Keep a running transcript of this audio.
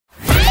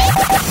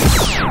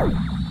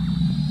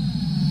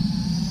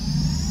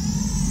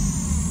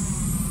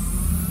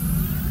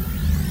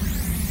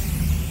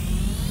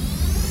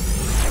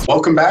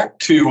Welcome back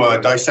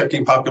to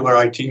Dissecting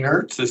Popular IT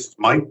Nerds. This is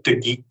Mike the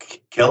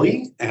Geek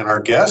Kelly and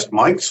our guest,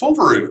 Mike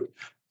Silverud.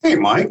 Hey,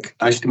 Mike,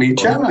 nice to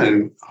meet you,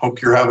 and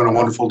hope you're having a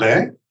wonderful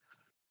day.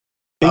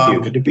 Thank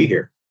you. Good to be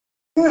here.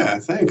 Yeah,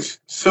 thanks.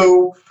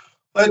 So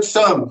let's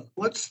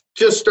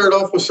just start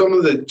off with some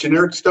of the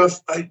generic stuff.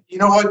 You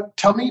know what?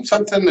 Tell me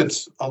something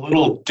that's a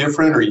little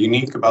different or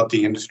unique about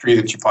the industry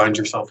that you find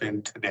yourself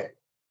in today.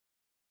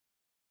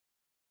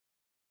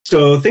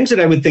 So things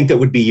that I would think that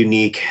would be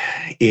unique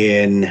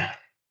in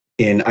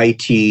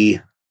IT,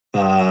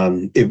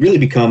 it really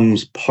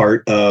becomes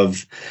part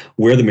of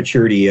where the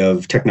maturity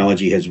of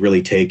technology has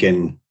really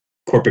taken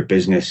corporate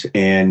business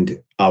and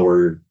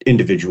our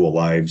individual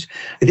lives.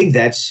 I think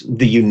that's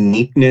the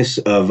uniqueness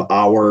of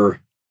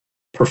our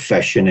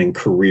profession and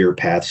career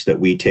paths that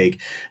we take.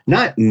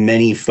 Not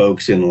many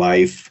folks in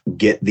life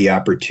get the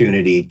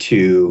opportunity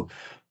to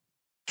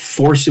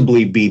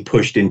forcibly be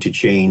pushed into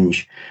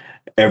change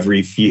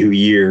every few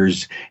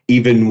years,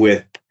 even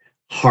with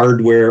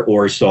hardware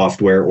or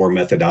software or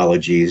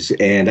methodologies.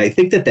 And I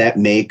think that that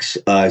makes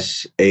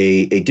us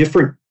a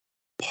different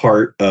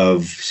part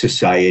of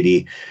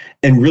society.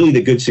 And really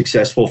the good,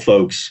 successful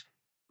folks,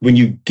 when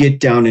you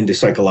get down into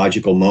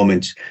psychological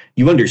moments,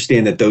 you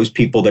understand that those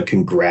people that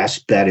can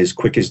grasp that as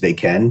quick as they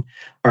can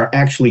are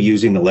actually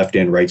using the left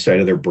and right side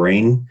of their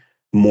brain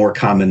more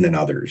common than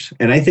others.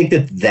 And I think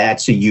that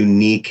that's a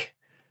unique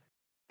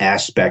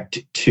aspect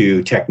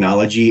to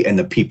technology and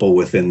the people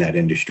within that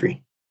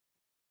industry.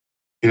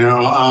 You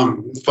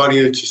know, funny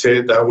that you say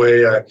it that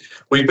way.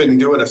 We've been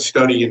doing a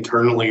study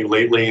internally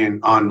lately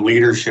on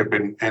leadership,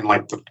 and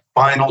like the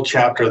final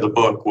chapter of the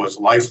book was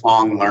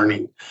lifelong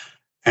learning,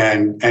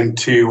 and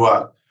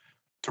to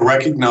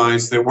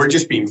recognize that we're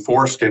just being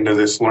forced into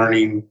this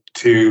learning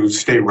to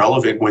stay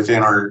relevant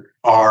within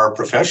our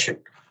profession.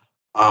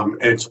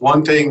 It's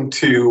one thing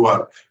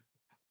to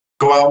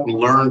go out and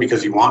learn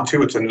because you want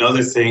to. It's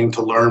another thing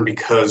to learn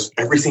because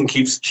everything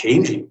keeps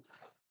changing.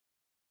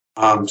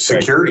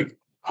 Security. Right.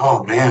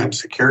 Oh man,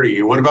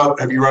 security. What about,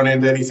 have you run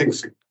into anything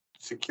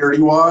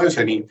security-wise?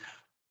 Any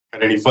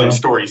fun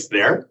stories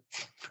there?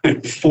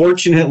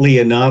 Fortunately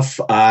enough,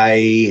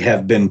 I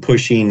have been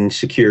pushing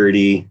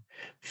security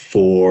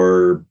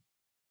for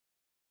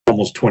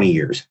almost 20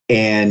 years,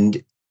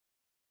 and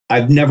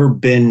I've never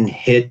been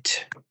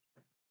hit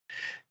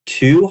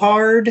too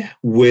hard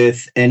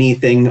with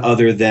anything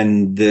other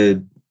than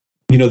the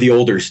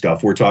older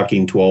stuff. We're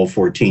talking 12,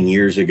 14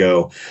 years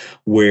ago,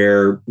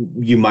 where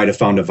you might have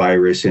found a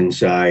virus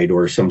inside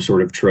or some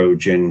sort of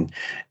Trojan,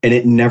 and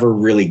it never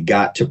really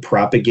got to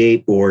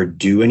propagate or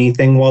do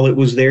anything while it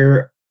was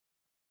there.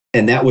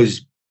 And that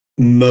was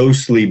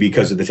mostly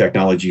because of the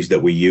technologies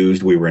that we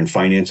used. We were in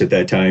finance at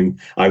that time.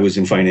 I was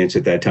in finance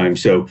at that time.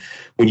 So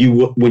when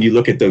you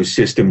look at those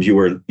systems, you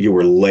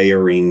were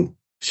layering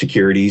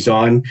securities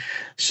on.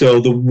 So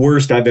the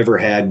worst I've ever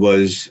had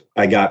was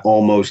I got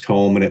almost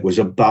home, and it was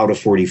about a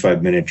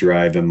 45-minute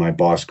drive, and my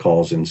boss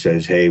calls and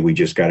says, "Hey, we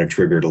just got a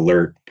triggered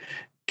alert.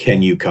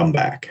 Can you come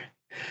back?"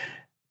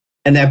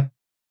 And that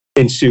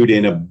ensued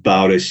in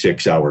about a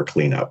 6-hour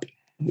cleanup.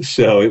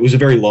 So it was a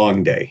very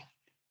long day.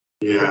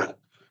 Yeah.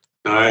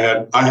 I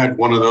had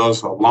one of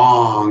those a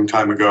long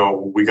time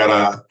ago. We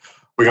got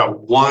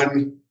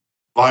one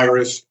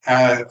virus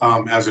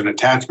as an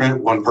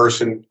attachment. One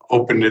person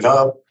opened it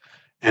up,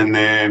 and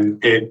then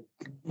it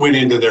went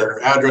into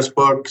their address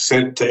book,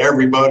 sent to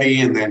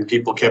everybody, and then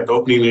people kept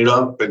opening it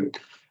up. And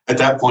at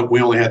that point, we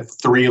only had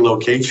 3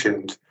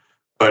 locations,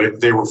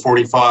 but they were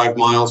 45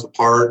 miles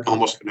apart,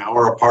 almost an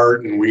hour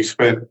apart, and we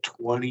spent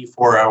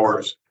 24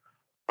 hours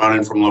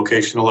running from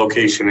location to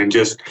location. And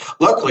just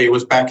luckily, it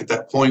was back at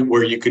that point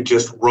where you could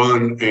just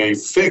run a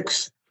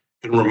fix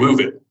and remove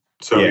it.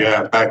 So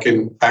yeah, back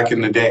in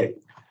the day.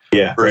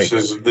 Yeah.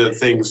 Versus right. The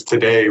things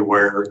today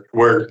where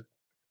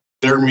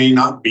there may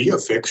not be a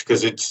fix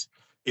because it's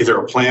either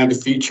a planned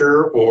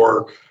feature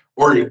or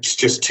it's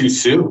just too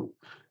soon.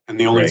 And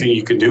the only thing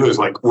you can do is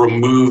like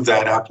remove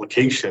that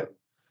application,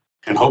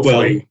 and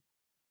hopefully.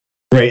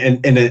 Well, right.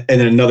 And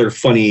another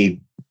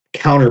funny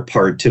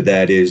counterpart to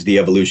that is the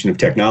evolution of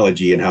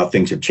technology and how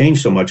things have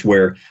changed so much,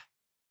 where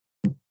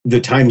the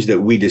times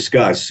that we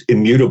discuss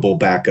immutable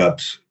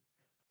backups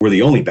were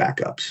the only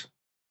backups,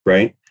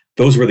 right?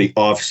 Those were the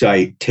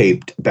off-site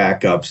taped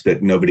backups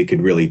that nobody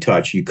could really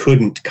touch. You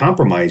couldn't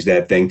compromise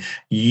that thing.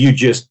 You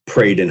just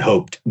prayed and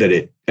hoped that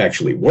it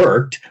actually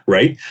worked,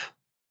 right?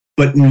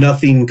 But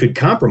nothing could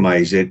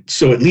compromise it.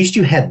 So at least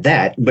you had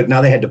that, but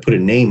now they had to put a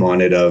name on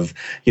it of,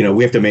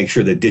 we have to make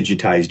sure that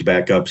digitized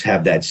backups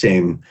have that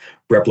same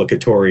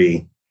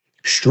replicatory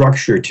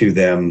structure to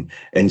them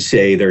and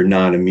say they're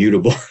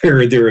non-immutable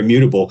or they're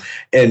immutable.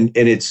 And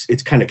it's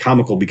kind of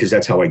comical because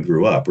that's how I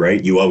grew up,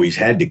 right? You always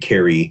had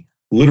to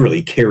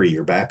literally carry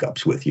your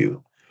backups with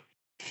you.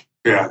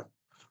 Yeah.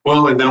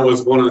 Well, and that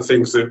was one of the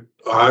things that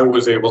I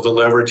was able to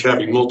leverage,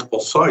 having multiple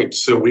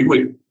sites. So we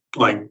would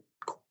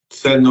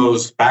send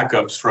those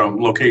backups from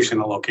location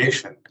to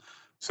location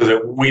so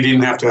that we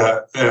didn't have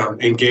to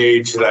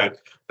engage that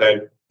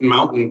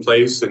mountain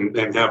place and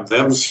have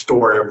them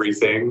store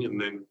everything.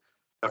 And then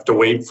have to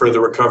wait for the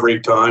recovery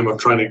time of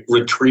trying to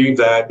retrieve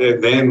that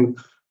and then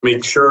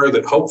make sure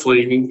that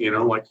hopefully,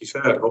 like you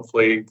said,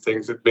 hopefully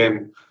things have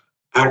been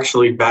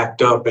actually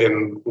backed up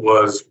and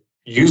was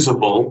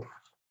usable.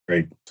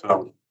 Right.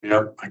 So,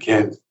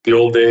 again, the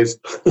old days.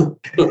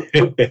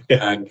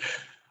 And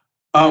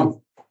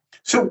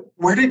so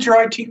where did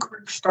your IT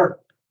career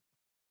start?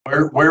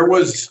 Where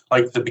was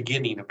like the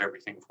beginning of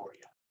everything for you?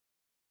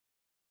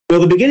 Well,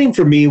 the beginning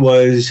for me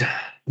was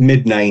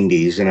mid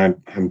 90s, and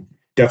I'm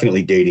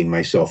definitely dating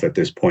myself at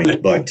this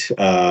point, but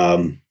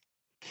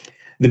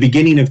the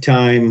beginning of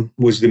time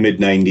was the mid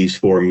 90s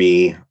for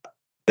me.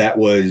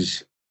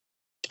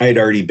 I had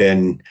already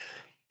been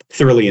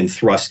thoroughly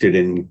entrusted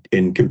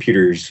in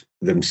computers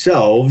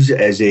themselves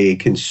as a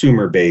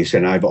consumer base,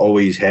 and I've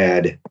always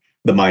had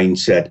the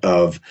mindset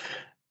of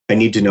I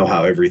need to know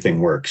how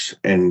everything works,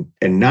 and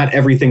not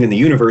everything in the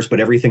universe, but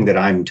everything that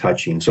I'm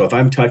touching. So if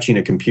I'm touching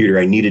a computer,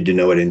 I needed to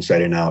know it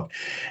inside and out,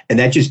 and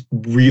that just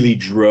really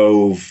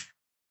drove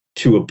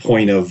to a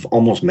point of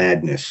almost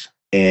madness.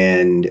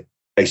 And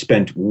I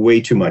spent way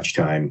too much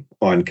time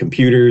on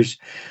computers,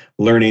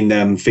 learning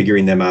them,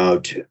 figuring them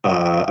out,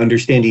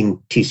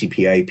 understanding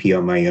TCP/IP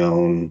on my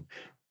own,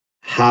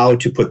 how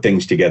to put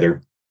things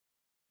together,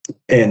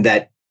 and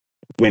that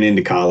went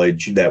into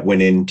college. That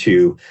went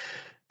into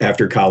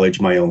after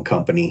college, my own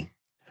company.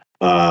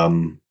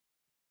 And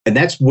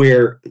that's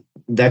where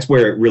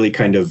it really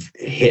kind of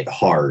hit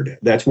hard.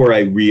 That's where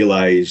I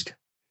realized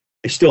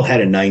I still had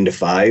a 9 to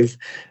 5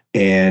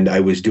 and I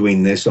was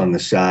doing this on the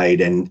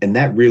side. And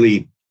that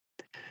really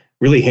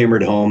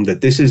hammered home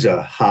that this is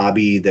a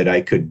hobby that I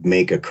could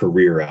make a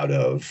career out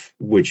of,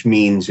 which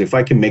means if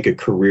I can make a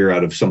career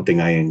out of something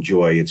I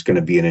enjoy, it's going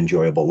to be an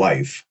enjoyable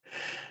life.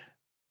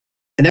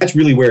 And that's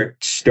really where it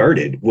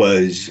started,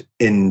 was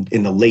in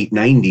the late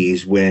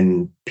 90s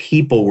when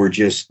people were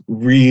just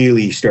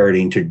really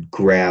starting to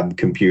grab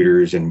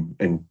computers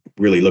and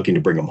really looking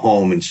to bring them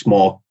home, and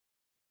small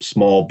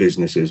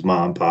businesses,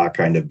 mom and pop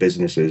kind of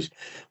businesses,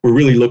 were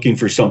really looking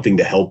for something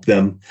to help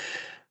them.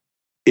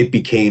 It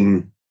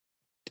became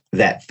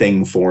that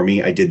thing for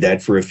me. I did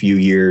that for a few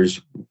years,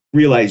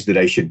 realized that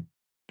I should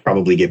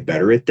probably get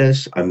better at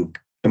this. I'm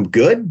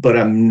good, but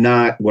I'm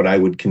not what I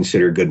would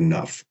consider good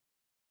enough.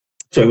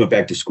 So I went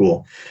back to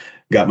school,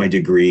 got my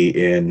degree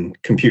in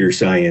computer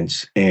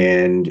science,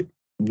 and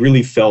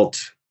really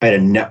felt I had a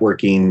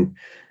networking,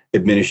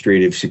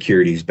 administrative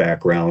securities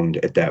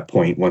background at that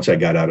point once I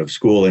got out of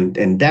school.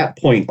 And that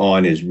point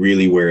on is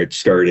really where it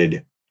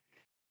started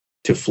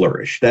to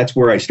flourish. That's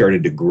where I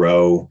started to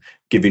grow,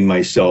 giving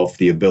myself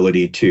the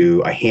ability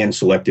to, I hand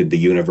selected the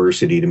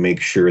university to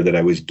make sure that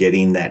I was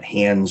getting that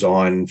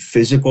hands-on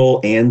physical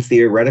and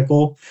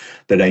theoretical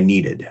that I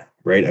needed.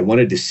 Right. I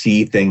wanted to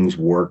see things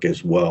work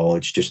as well.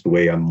 It's just the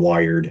way I'm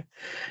wired.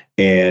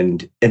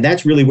 And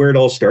that's really where it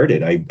all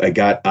started. I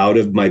got out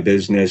of my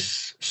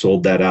business,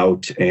 sold that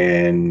out,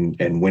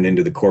 and went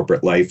into the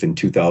corporate life in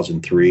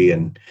 2003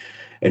 and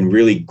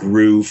really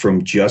grew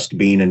from just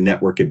being a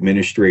network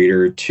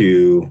administrator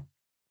to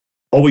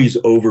always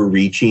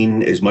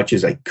overreaching as much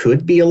as I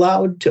could be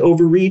allowed to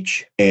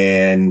overreach,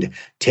 and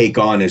take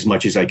on as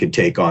much as I could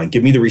take on.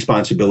 Give me the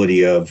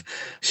responsibility of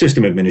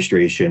system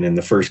administration in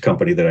the first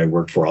company that I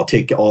worked for. I'll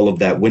take all of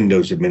that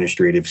Windows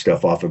administrative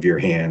stuff off of your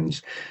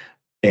hands.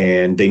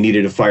 And they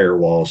needed a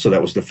firewall. So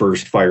that was the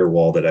first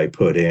firewall that I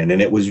put in.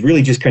 And it was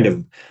really just kind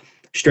of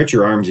stretch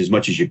your arms as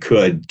much as you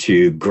could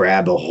to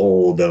grab a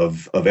hold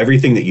of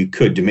everything that you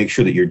could to make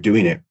sure that you're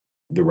doing it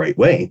the right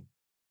way,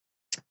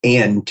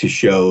 and to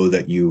show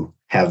that you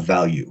have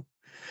value.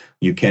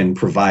 You can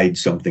provide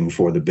something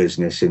for the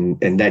business. And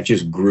that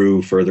just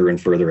grew further and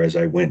further as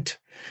I went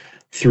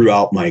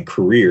throughout my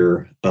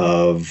career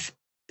of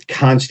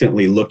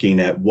constantly looking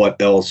at what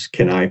else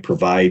can I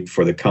provide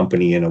for the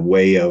company in a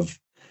way of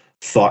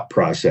thought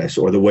process,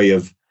 or the way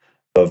of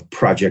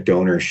project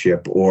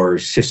ownership or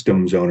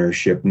systems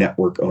ownership,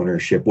 network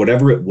ownership,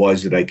 whatever it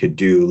was that I could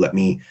do. Let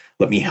me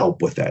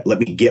help with that. Let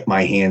me get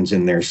my hands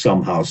in there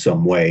somehow,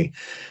 some way.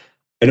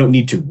 I don't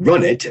need to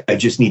run it. I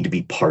just need to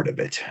be part of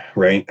it,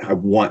 right? I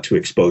want to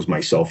expose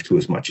myself to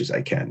as much as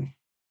I can.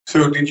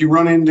 So did you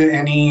run into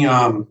any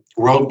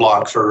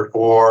roadblocks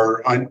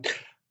or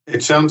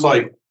it sounds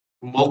like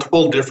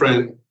multiple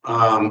different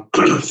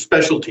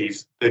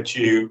specialties that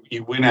you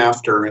went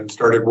after and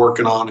started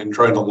working on and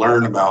trying to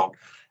learn about.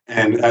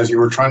 And as you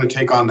were trying to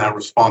take on that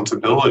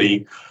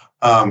responsibility,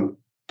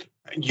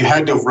 you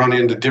had to run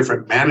into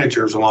different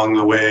managers along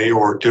the way,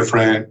 or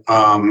different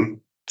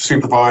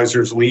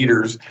supervisors,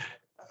 leaders.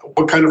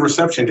 What kind of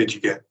reception did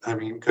you get? I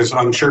mean, because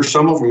I'm sure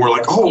some of them were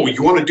like, "Oh,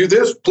 you want to do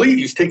this?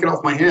 Please take it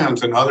off my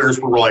hands." And others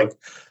were like,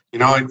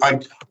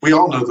 we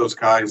all know those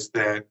guys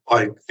that,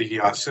 like the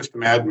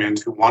system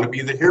admins, who want to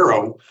be the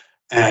hero,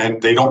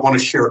 and they don't want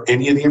to share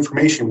any of the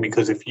information,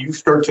 because if you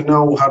start to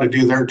know how to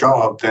do their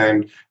job,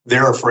 then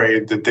they're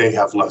afraid that they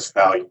have less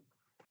value.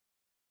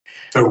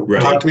 So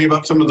Talk to me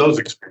about some of those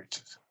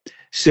experiences.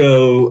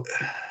 So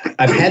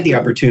I've had the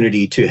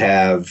opportunity to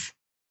have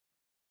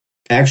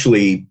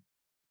actually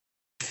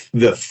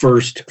the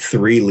first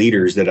three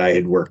leaders that I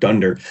had worked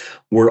under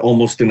were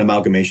almost an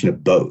amalgamation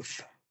of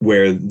both,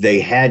 where they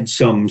had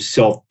some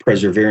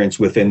self-perseverance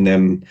within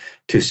them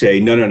to say,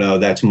 no, no, no,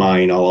 that's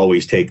mine. I'll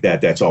always take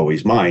that. That's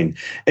always mine.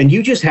 And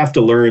you just have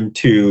to learn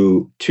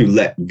to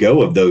let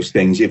go of those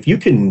things. If you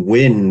can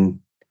win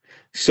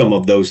some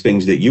of those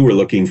things that you were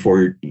looking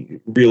for,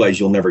 realize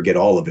you'll never get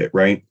all of it,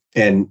 right?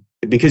 And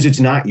because it's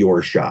not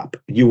your shop,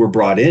 you were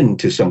brought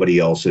into somebody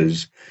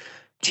else's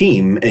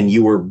team, and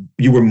you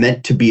were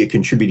meant to be a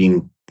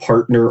contributing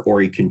partner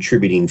or a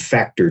contributing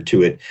factor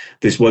to it.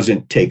 This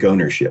wasn't take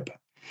ownership.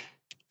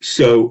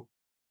 So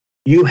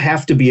you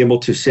have to be able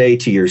to say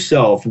to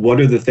yourself, what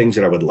are the things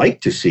that I would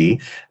like to see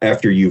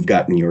after you've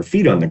gotten your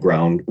feet on the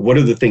ground? What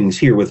are the things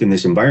here within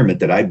this environment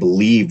that I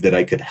believe that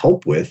I could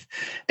help with?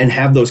 And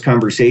have those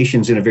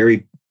conversations in a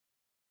very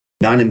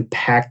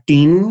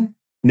non-impacting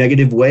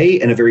negative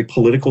way and a very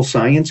political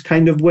science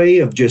kind of way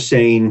of just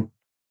saying,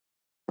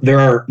 there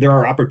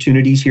are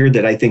opportunities here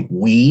that I think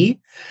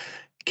we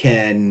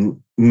can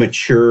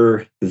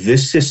mature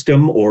this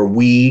system, or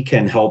we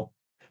can help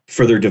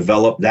further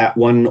develop that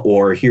one,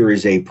 or here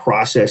is a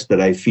process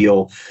that I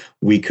feel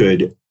we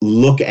could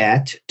look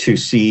at to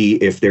see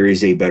if there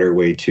is a better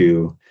way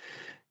to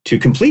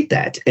complete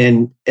that.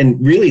 And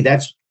really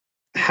that's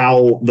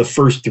how the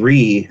first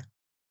three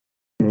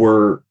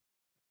were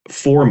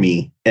for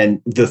me.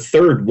 And the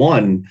third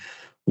one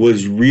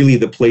was really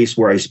the place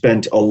where I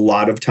spent a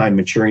lot of time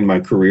maturing my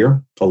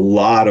career, a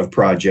lot of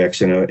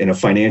projects in a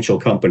financial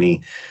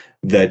company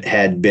that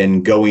had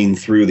been going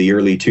through the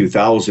early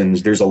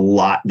 2000s. There's a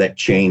lot that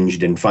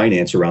changed in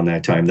finance around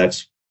that time.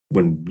 That's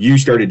when you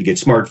started to get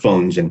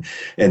smartphones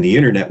and the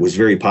internet was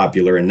very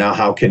popular. And now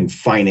how can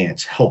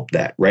finance help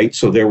that, right?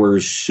 So there were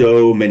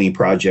so many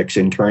projects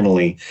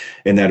internally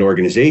in that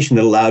organization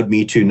that allowed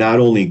me to not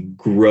only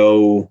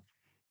grow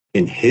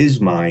in his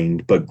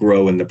mind, but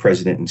grow in the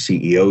president and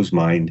CEO's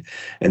mind.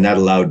 And that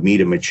allowed me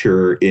to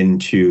mature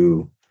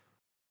into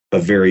a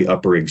very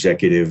upper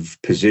executive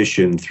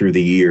position through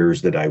the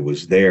years that I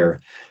was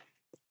there,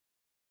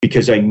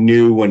 because I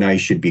knew when I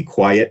should be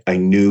quiet. I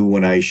knew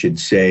when I should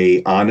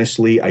say,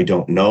 honestly, I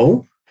don't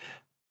know.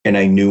 And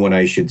I knew when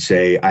I should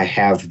say, I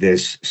have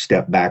this,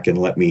 step back and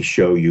let me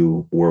show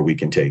you where we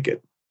can take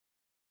it.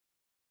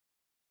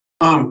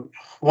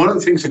 One of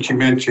the things that you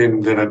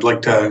mentioned that I'd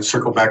like to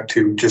circle back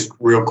to just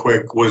real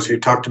quick was you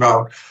talked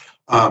about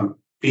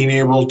being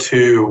able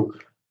to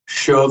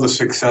show the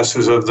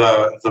successes of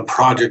the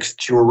projects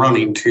that you were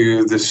running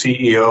to the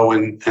CEO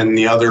and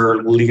the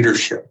other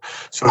leadership.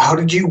 So how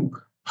did you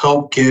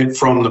help get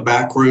from the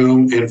back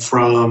room and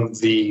from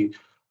the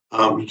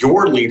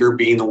your leader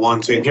being the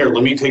one saying, here,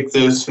 let me take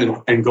this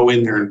and go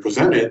in there and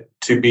present it,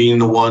 to being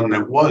the one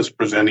that was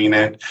presenting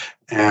it?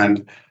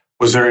 And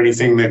was there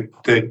anything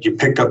that you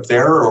picked up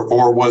there,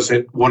 or was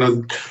it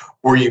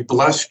were you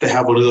blessed to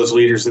have one of those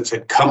leaders that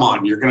said, come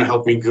on, you're going to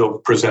help me go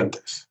present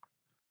this?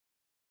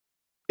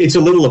 It's a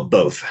little of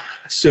both.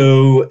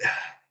 So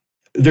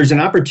there's an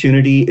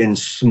opportunity in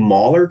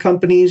smaller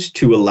companies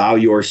to allow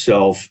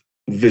yourself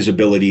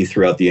visibility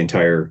throughout the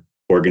entire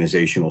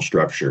organizational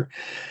structure.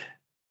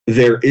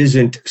 There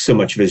isn't so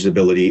much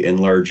visibility in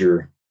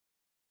larger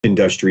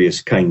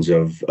industrious kinds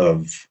of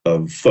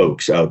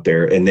folks out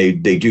there, and they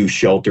do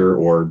shelter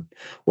or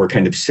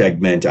kind of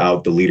segment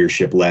out the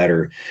leadership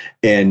ladder.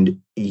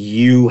 And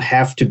you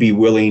have to be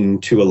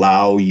willing to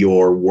allow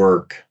your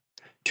work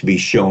to be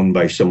shown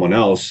by someone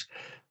else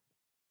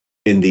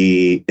in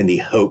the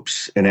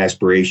hopes and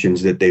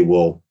aspirations that they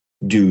will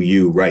do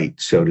you right,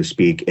 so to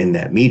speak, in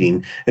that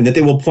meeting, and that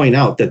they will point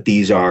out that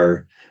these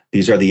are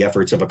the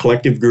efforts of a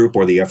collective group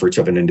or the efforts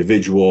of an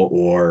individual,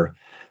 or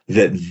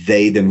that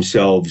they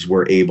themselves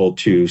were able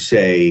to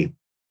say,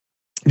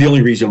 the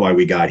only reason why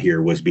we got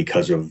here was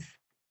because of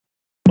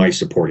my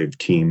supportive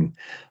team.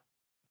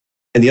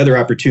 And the other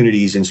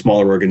opportunities in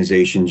smaller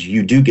organizations,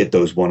 you do get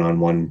those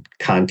one-on-one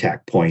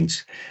contact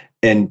points.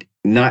 And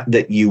not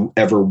that you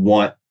ever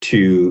want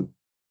to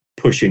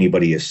push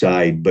anybody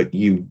aside, but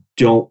you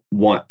don't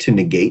want to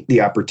negate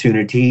the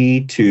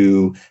opportunity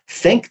to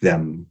thank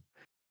them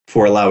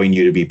for allowing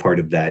you to be part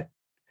of that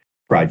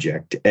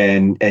project,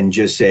 and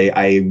just say,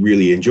 I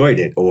really enjoyed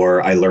it,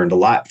 or I learned a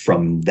lot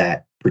from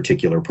that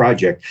particular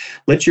project.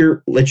 Let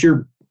your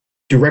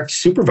direct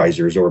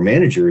supervisors or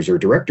managers or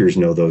directors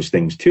know those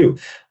things too.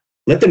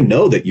 Let them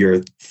know that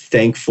you're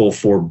thankful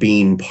for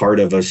being part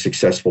of a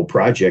successful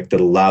project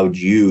that allowed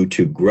you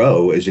to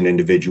grow as an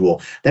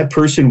individual. That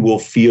person will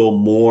feel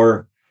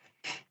more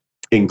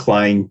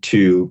inclined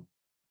to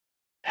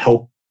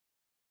help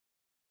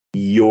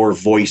your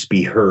voice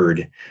be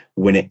heard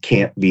when it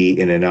can't be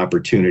in an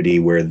opportunity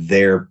where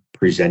they're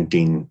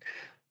presenting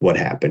what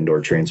happened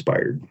or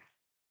transpired.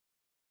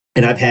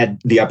 And I've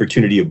had the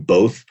opportunity of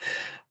both.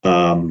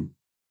 I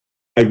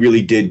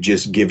really did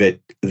just give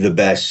it the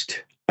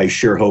best. I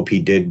sure hope he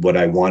did what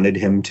I wanted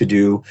him to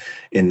do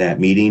in that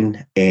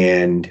meeting.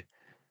 And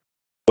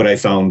what I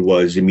found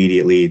was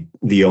immediately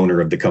the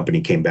owner of the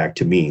company came back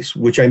to me,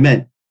 which it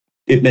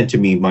meant to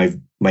me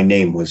my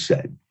name was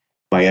said.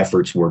 My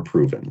efforts were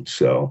proven.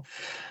 So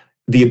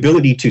the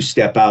ability to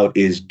step out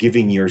is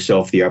giving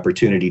yourself the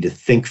opportunity to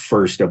think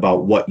first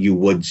about what you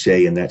would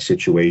say in that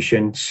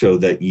situation so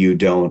that you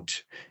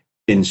don't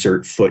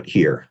insert foot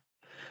here.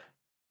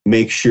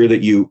 Make sure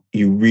that you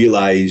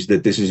realize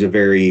that this is a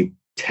very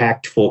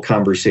tactful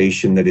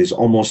conversation that is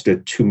almost a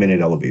 2-minute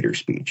elevator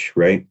speech,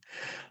 right?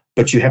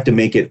 But you have to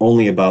make it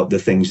only about the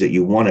things that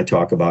you want to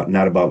talk about,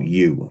 not about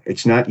you.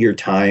 It's not your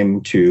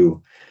time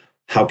to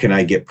how can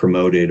I get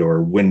promoted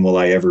or when will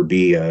I ever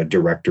be a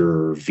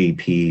director or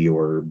VP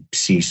or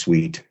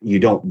C-suite. You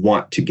don't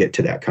want to get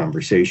to that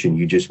conversation.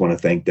 You just want to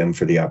thank them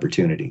for the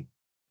opportunity.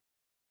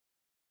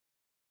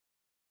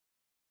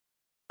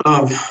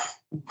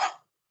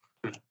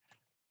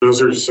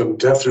 Those are some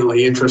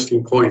definitely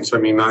interesting points. I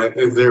mean, I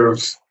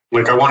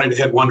wanted to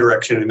head one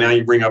direction, and now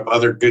you bring up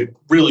other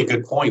really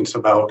good points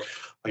about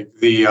like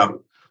the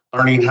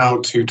learning how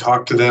to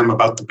talk to them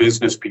about the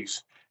business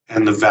piece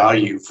and the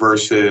value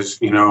versus,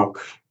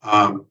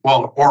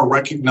 or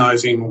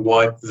recognizing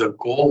what the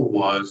goal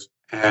was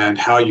and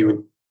how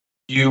you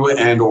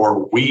and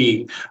or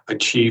we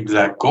achieved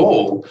that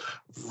goal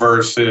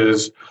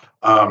versus,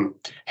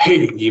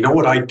 hey, you know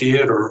what I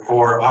did,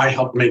 or I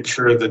helped make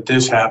sure that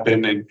this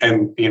happened,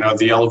 and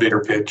the elevator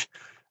pitch.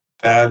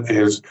 That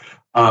is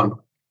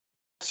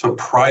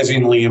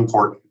surprisingly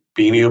important.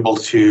 Being able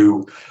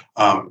to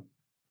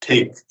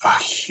take a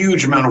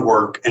huge amount of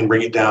work and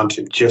bring it down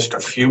to just a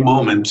few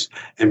moments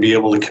and be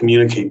able to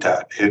communicate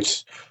that.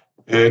 It's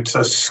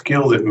a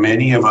skill that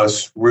many of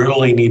us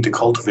really need to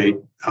cultivate.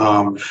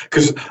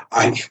 Because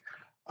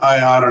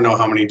I don't know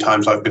how many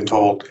times I've been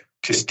told,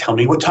 just tell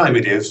me what time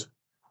it is,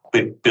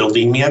 quit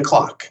building me a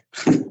clock.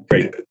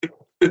 Right.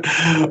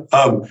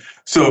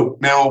 So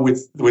now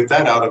with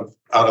that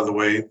out of the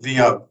way,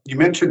 you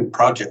mentioned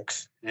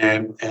projects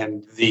and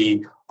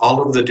all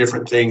of the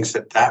different things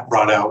that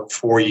brought out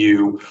for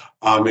you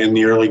in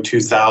the early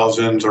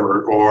 2000s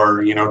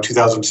or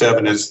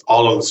 2007 as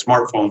all of the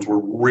smartphones were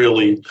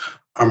really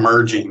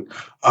emerging.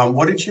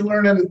 What did you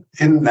learn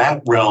in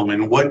that realm,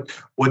 and what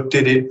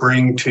did it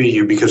bring to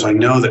you? Because I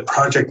know that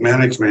project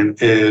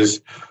management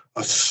is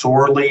a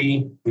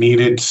sorely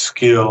needed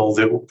skill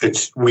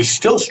that we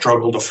still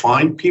struggle to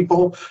find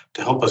people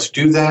to help us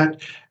do that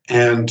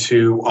and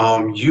to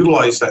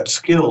utilize that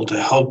skill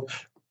to help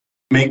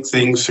make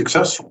things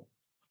successful.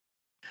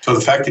 So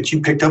the fact that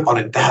you picked up on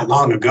it that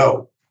long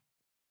ago.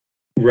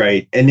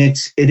 Right. And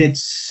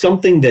it's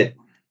something that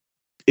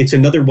it's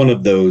another one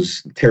of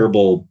those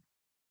terrible,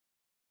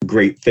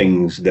 great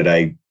things that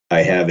I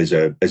have as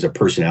a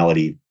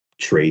personality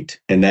trait.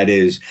 And that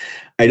is,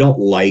 I don't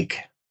like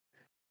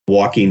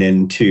walking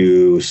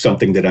into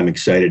something that I'm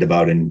excited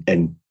about and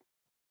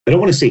I don't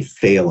want to say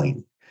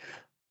failing,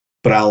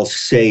 but I'll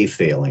say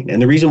failing. And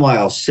the reason why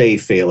I'll say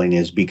failing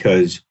is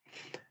because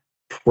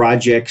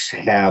projects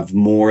have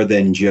more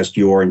than just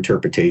your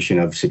interpretation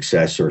of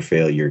success or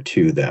failure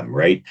to them,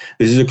 right?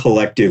 This is a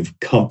collective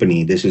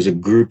company. This is a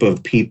group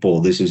of people.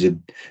 This is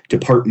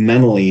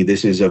departmentally,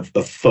 this is a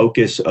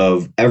focus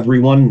of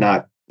everyone,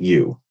 not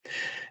you.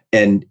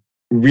 And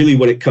really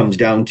what it comes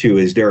down to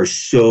is there are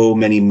so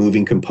many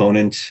moving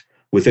components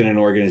within an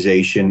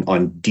organization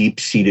on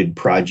deep-seated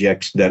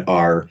projects that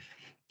are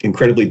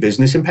incredibly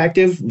business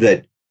impactive,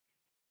 that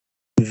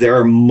there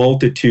are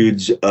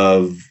multitudes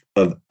of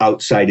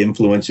outside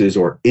influences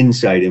or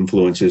inside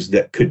influences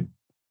that could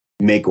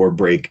make or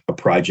break a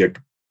project,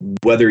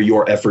 whether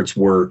your efforts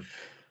were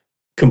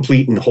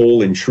complete and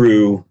whole and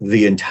true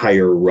the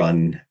entire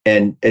run.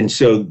 And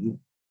so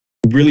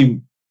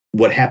really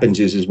what happens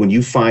is when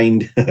you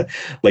find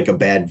like a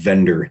bad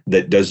vendor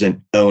that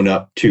doesn't own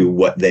up to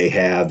what they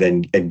have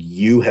and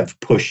you have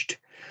pushed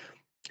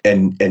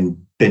and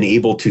been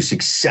able to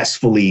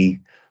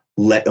successfully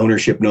let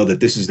ownership know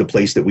that this is the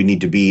place that we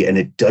need to be and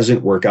it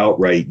doesn't work out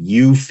right,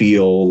 you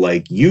feel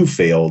like you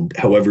failed.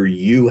 However,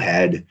 you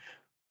had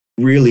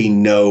really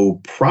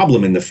no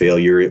problem in the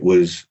failure. It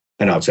was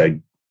an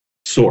outside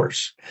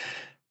source.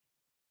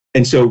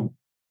 And so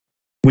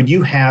when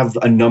you have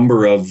a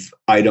number of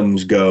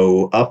items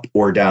go up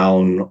or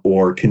down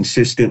or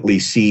consistently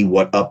see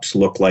what ups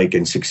look like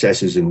and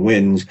successes and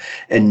wins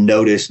and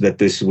notice that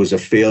this was a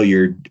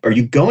failure, are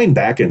you going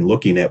back and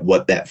looking at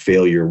what that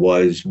failure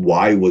was?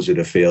 Why was it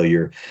a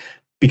failure?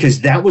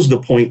 Because that was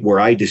the point where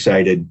I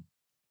decided,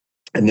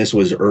 and this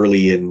was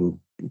early in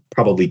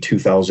probably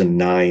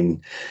 2009,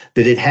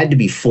 that it had to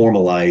be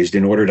formalized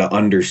in order to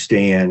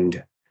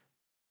understand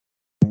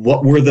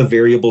what were the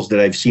variables that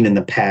I've seen in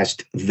the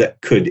past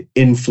that could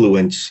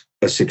influence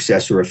a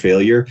success or a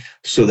failure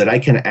so that I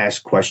can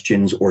ask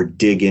questions or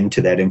dig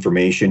into that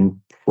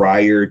information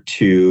prior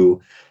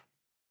to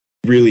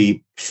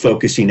really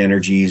focusing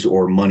energies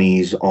or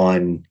monies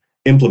on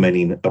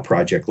implementing a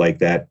project like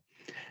that.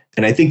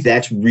 And I think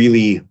that's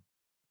really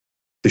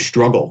the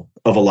struggle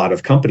of a lot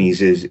of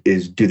companies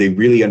is do they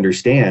really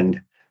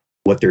understand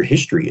what their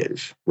history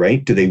is,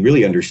 right? Do they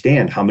really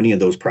understand how many of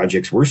those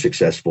projects were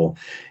successful?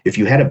 If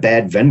you had a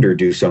bad vendor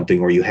do something,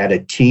 or you had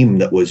a team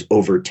that was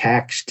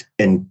overtaxed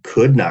and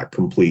could not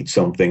complete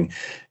something,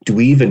 do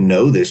we even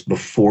know this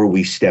before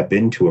we step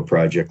into a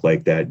project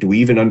like that? Do we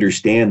even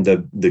understand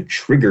the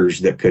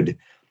triggers that could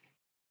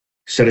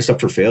set us up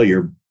for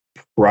failure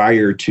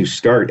prior to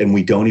start, and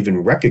we don't even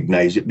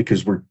recognize it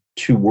because we're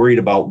too worried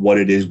about what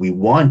it is we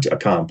want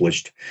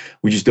accomplished?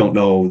 We just don't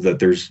know that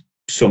there's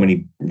so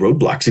many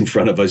roadblocks in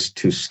front of us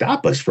to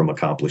stop us from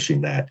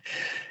accomplishing that.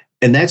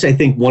 And that's, I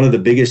think, one of the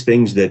biggest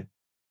things that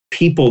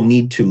people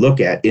need to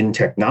look at in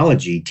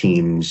technology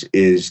teams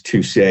is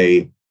to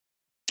say,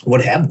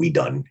 what have we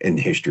done in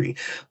history?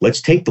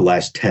 Let's take the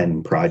last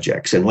 10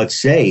 projects and let's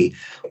say,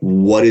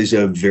 what is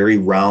a very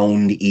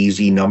round,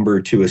 easy number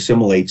to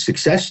assimilate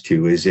success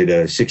to? Is it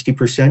a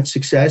 60%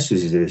 success?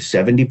 Is it a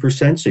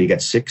 70%? So you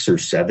got 6 or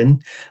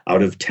 7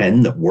 out of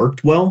 10 that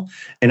worked well.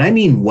 And I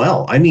mean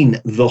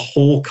the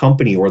whole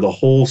company or the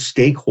whole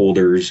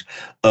stakeholders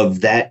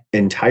of that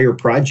entire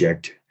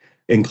project,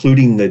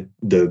 including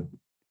the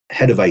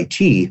head of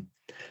IT,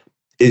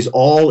 is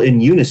all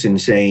in unison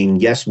saying,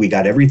 yes, we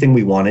got everything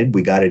we wanted,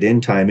 we got it in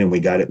time, and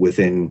we got it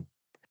within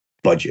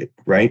budget,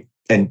 right?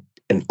 And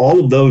all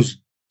of those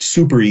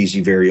super easy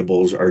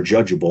variables are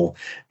judgeable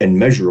and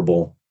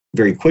measurable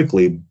very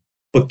quickly.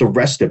 But the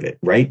rest of it,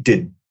 right?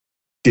 Did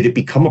it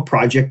become a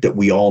project that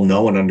we all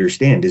know and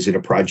understand? Is it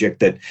a project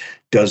that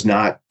does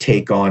not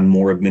take on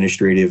more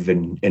administrative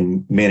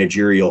and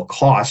managerial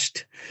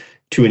cost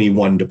to any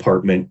one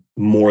department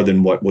more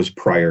than what was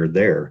prior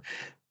there?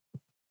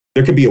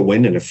 There could be a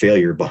win and a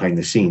failure behind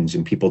the scenes,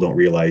 and people don't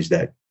realize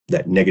that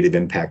negative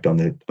impact on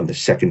the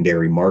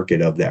secondary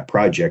market of that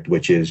project,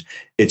 which is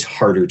it's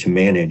harder to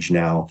manage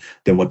now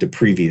than what the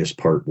previous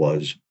part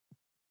was.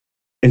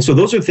 And so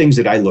those are things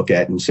that I look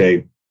at and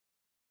say,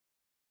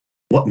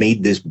 what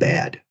made this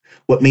bad?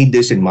 What made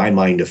this, in my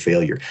mind, a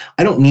failure?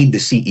 I don't need the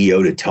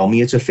CEO to tell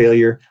me it's a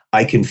failure.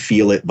 I can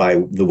feel it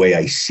by the way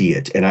I see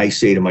it. And I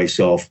say to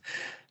myself,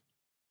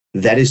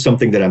 that is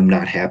something that I'm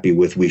not happy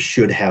with. We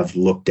should have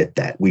looked at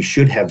that. We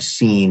should have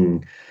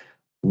seen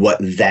what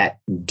that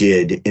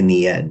did in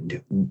the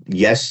end.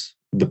 Yes,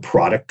 the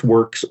product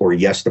works, or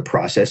yes, the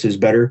process is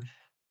better.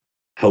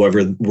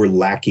 However, we're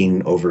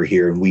lacking over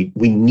here, and we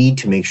need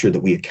to make sure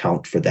that we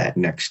account for that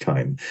next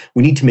time.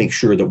 We need to make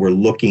sure that we're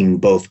looking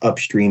both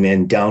upstream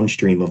and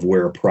downstream of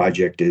where a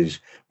project is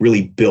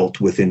really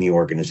built within the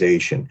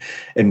organization.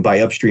 And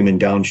by upstream and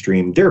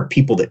downstream, there are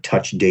people that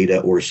touch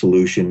data or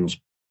solutions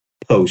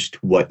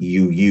post what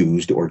you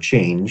used or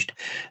changed.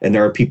 And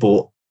there are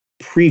people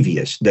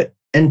previous that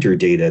enter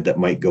data that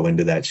might go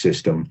into that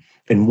system.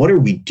 And what are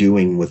we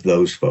doing with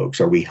those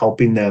folks? Are we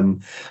helping them?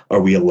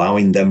 Are we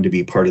allowing them to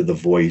be part of the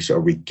voice? Are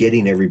we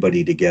getting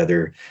everybody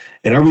together?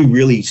 And are we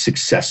really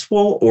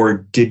successful? Or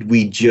did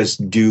we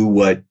just do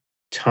what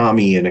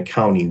Tommy in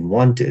accounting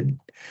wanted?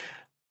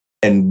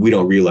 And we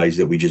don't realize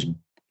that we just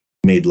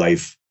made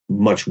life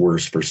much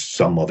worse for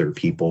some other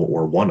people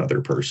or one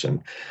other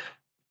person.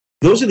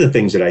 Those are the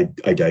things that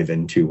I dive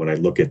into when I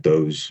look at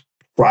those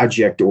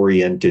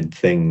project-oriented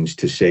things,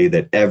 to say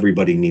that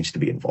everybody needs to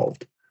be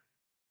involved.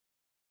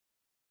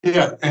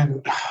 Yeah,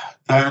 and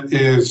that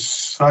is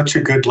such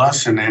a good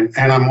lesson. And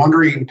I'm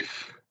wondering,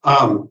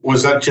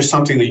 was that just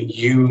something that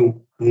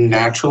you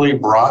naturally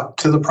brought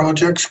to the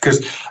projects?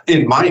 Because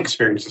in my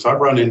experiences, I've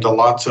run into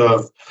lots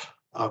of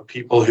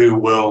people who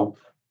will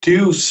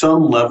do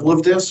some level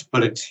of this,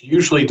 but it's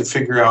usually to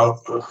figure out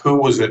who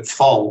was at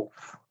fault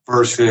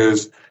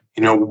versus,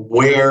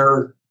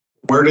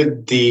 where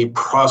did the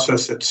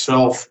process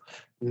itself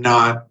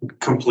not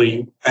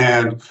complete,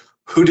 and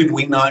who did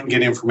we not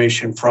get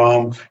information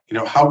from?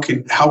 How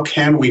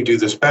can we do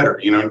this better?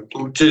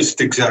 Just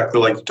exactly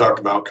like you talked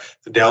about,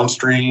 the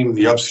downstream,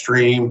 the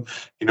upstream.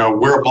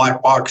 We're a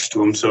black box to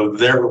them, so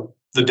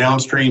the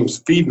downstream's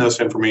feeding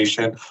us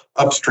information.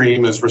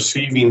 Upstream is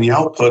receiving the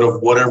output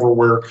of whatever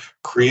we're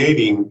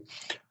creating.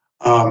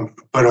 But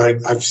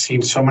I've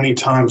seen so many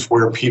times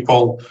where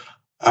people,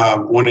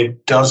 when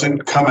it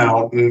doesn't come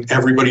out and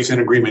everybody's in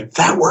agreement,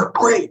 that worked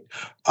great,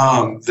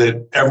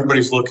 that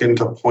everybody's looking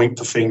to point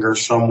the finger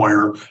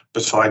somewhere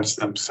besides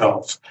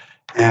themselves.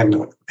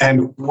 And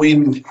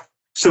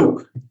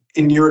so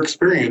in your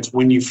experience,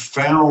 when you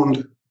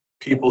found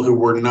people who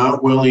were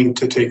not willing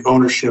to take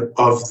ownership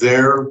of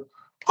their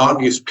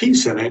obvious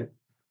piece in it,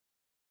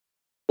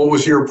 what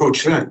was your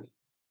approach then?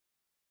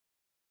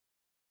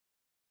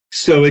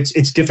 So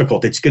it's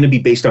difficult. It's going to be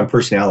based on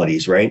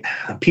personalities, right?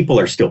 People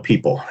are still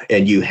people,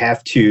 and you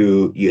have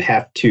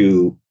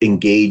to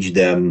engage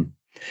them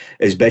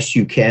as best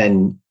you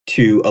can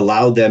to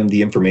allow them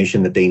the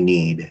information that they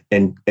need,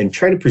 and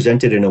try to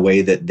present it in a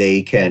way that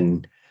they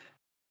can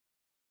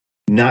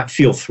not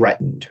feel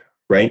threatened,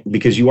 right?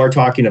 Because you are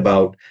talking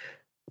about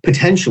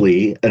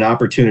potentially an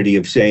opportunity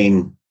of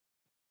saying,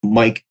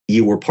 Mike,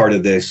 you were part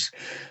of this.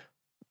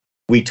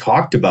 We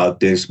talked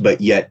about this,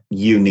 but yet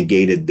you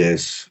negated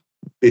this.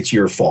 It's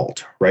your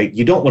fault, right?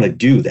 You don't want to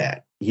do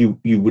that. You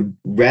would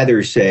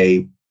rather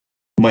say,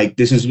 Mike,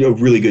 this is a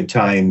really good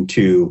time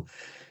to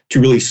to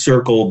really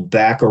circle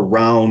back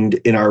around,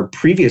 in our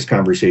previous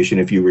conversation,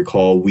 if you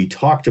recall, we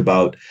talked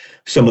about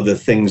some of the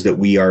things that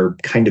we are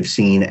kind of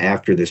seeing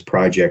after this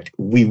project.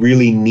 We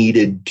really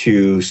needed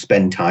to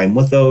spend time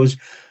with those.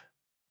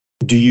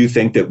 Do you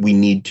think that we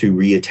need to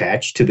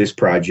reattach to this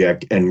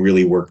project and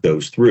really work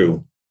those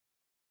through?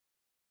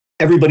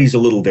 Everybody's a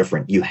little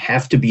different. You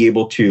have to be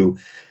able to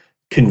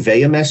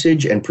convey a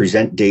message and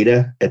present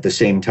data at the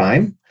same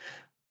time.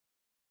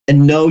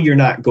 And no, you're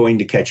not going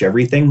to catch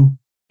everything,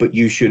 but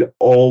you should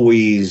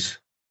always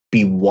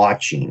be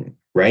watching,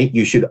 right?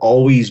 You should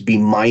always be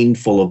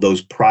mindful of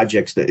those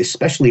projects that,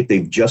 especially if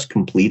they've just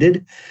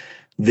completed,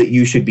 that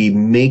you should be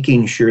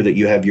making sure that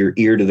you have your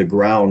ear to the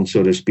ground,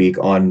 so to speak,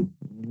 on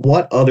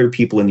what other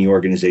people in the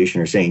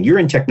organization are saying. You're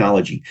in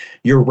technology.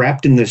 You're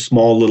wrapped in this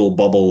small little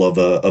bubble of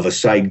a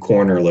side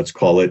corner, let's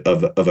call it,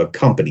 of a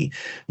company.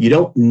 You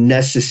don't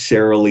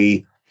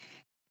necessarily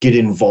get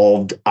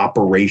involved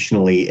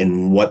operationally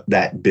in what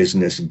that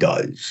business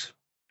does.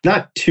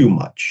 Not too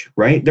much,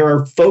 right? There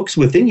are folks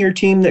within your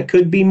team that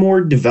could be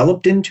more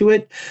developed into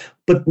it,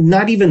 but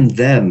not even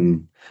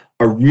them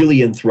are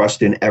really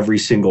enthrust in every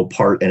single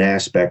part and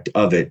aspect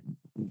of it.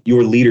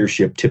 Your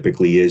leadership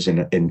typically is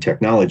in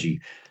technology.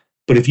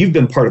 But if you've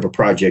been part of a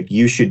project,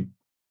 you should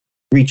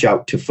reach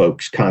out to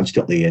folks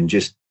constantly and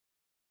just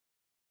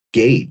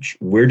gauge,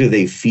 where do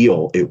they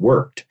feel it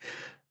worked?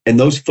 And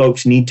those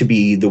folks need to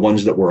be the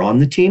ones that were on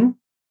the team.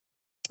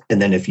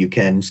 And then if you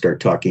can,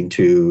 start talking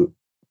to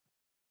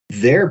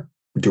their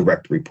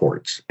direct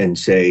reports and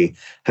say,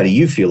 how do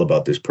you feel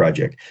about this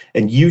project?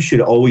 And you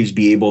should always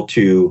be able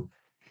to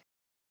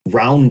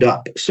round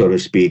up, so to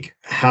speak,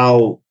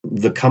 how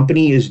the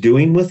company is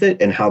doing with it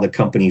and how the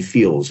company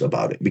feels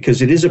about it,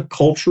 because it is a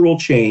cultural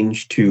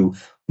change to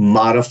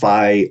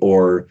modify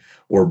or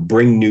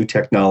bring new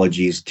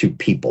technologies to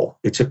people.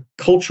 It's a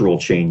cultural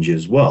change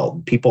as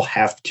well. People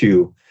have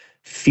to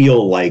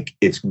feel like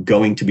it's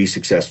going to be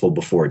successful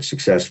before it's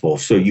successful.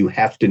 So you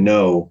have to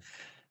know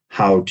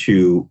how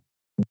to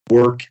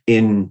work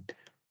in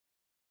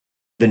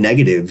the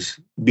negatives,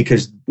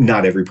 because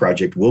not every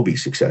project will be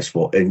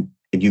successful. And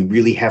you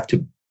really have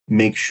to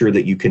make sure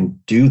that you can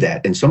do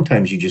that. And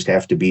sometimes you just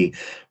have to be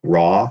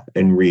raw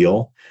and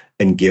real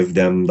and give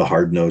them the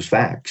hard-nosed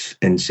facts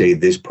and say,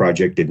 this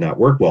project did not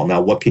work well.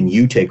 Now, what can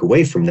you take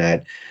away from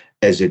that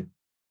as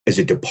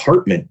a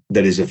department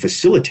that is a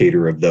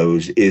facilitator of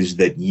those, is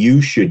that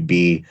you should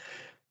be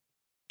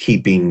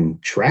keeping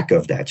track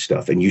of that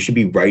stuff, and you should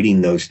be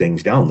writing those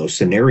things down, those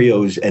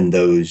scenarios and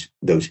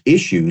those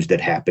issues that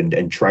happened,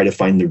 and try to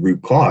find the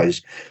root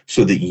cause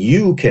so that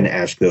you can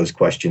ask those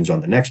questions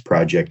on the next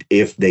project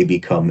if they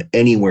become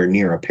anywhere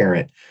near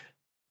apparent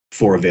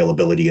for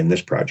availability in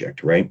this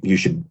project, right? You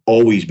should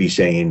always be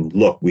saying,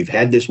 look, we've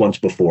had this once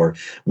before.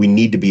 We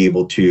need to be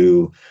able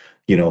to,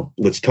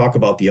 let's talk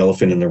about the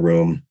elephant in the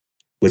room.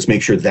 Let's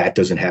make sure that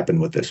doesn't happen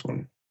with this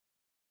one.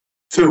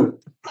 So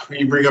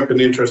you bring up an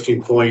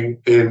interesting point,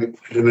 and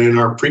in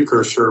our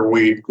precursor,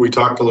 we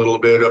talked a little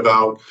bit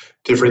about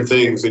different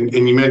things, and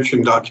you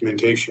mentioned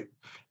documentation.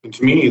 And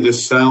to me,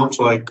 this sounds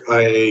like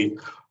a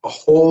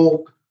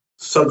whole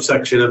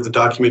subsection of the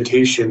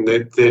documentation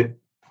that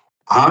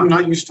I'm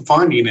not used to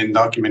finding in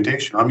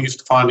documentation. I'm used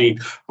to finding,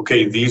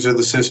 okay, these are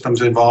the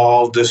systems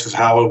involved. This is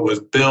how it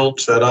was built,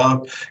 set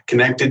up,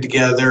 connected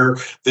together.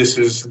 This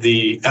is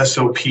the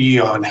SOP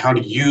on how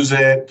to use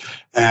it.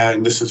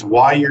 And this is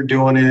why you're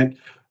doing it.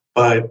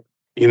 But,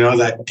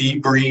 that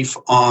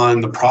debrief on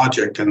the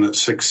project and the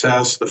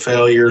success, the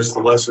failures, the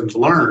lessons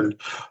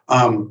learned.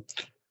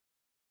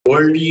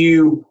 Where do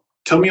you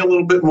tell me a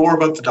little bit more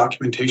about the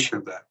documentation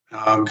of that?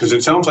 Because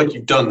it sounds like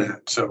you've done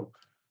that. So.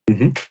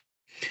 Mm-hmm.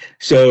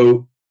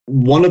 So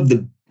one of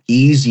the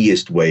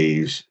easiest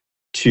ways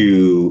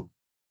to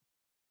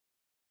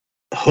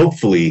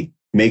hopefully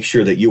make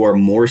sure that you are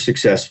more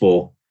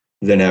successful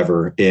than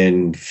ever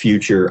in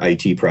future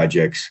IT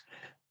projects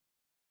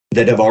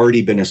that have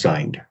already been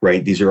assigned,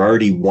 right? These are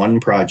already won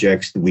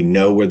projects. We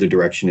know where the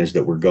direction is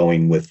that we're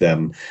going with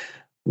them.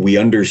 We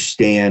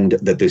understand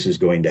that this is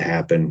going to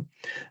happen.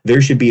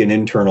 There should be an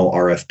internal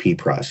RFP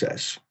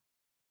process.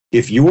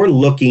 If you're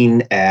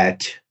looking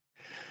at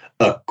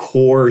a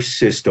core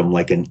system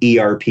like an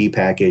ERP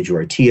package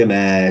or a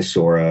TMS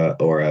or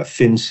a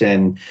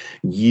FinCEN,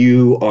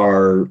 you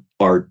are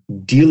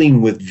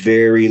dealing with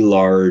very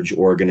large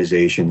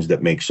organizations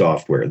that make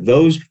software.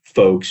 Those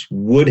folks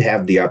would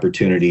have the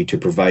opportunity to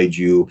provide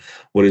you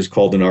what is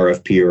called an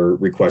RFP, or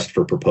request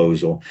for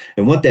proposal.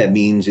 And what that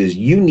means is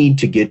you need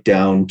to get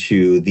down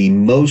to the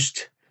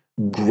most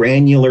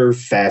granular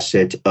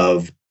facet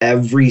of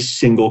every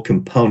single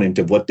component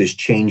of what this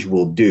change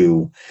will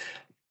do.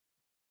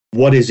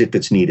 What is it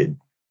that's needed?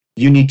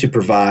 You need to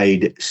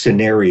provide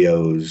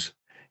scenarios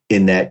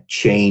in that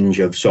change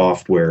of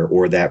software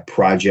or that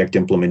project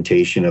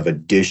implementation of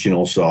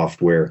additional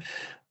software.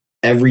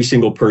 Every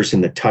single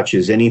person that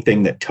touches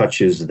anything that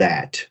touches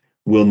that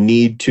will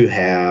need to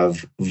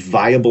have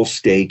viable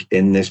stake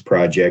in this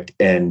project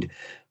and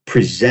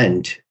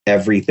present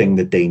everything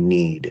that they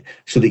need,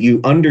 so that you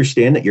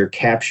understand that you're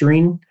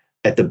capturing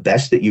at the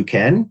best that you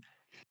can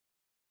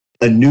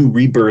a new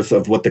rebirth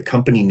of what the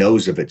company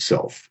knows of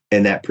itself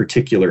in that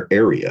particular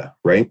area,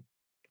 right?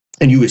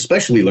 And you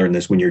especially learn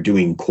this when you're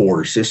doing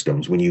core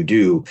systems, when you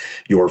do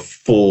your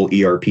full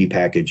ERP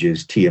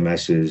packages,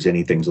 TMSs,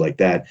 anything like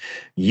that,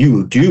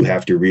 you do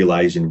have to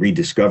realize and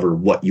rediscover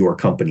what your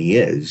company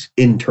is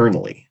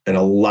internally. And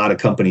a lot of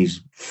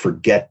companies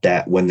forget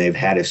that when they've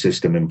had a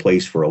system in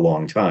place for a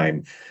long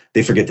time,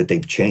 they forget that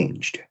they've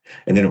changed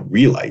and they don't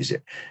realize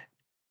it.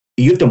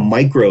 You have to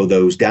micro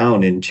those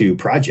down into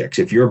projects.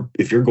 If you're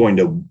going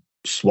to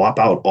swap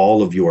out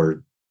all of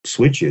your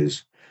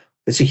switches,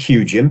 that's a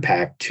huge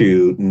impact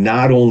to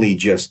not only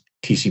just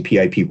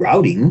TCP/IP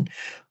routing,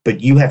 but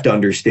you have to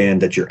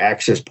understand that your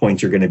access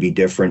points are going to be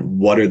different.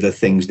 What are the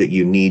things that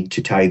you need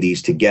to tie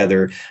these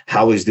together?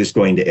 How is this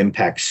going to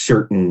impact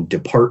certain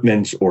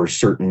departments or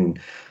certain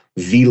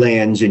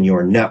VLANs in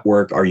your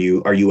network? Are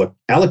you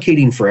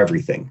allocating for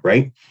everything,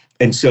 right?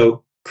 And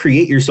so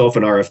create yourself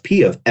an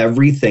RFP of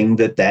everything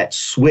that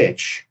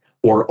switch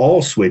or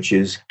all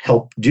switches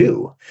help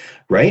do,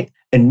 right?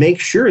 And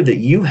make sure that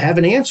you have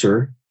an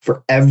answer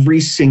for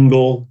every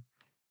single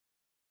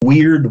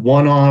weird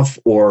one-off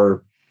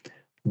or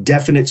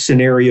definite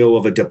scenario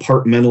of a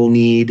departmental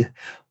need,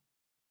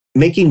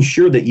 making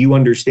sure that you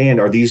understand,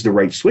 are these the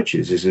right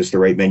switches? Is this the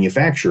right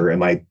manufacturer?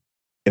 Am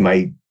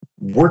I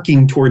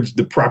working towards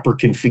the proper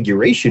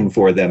configuration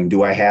for them?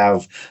 Do I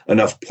have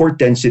enough port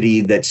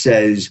density that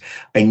says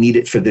I need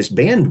it for this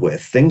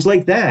bandwidth? Things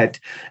like that.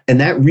 And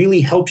that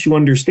really helps you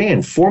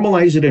understand.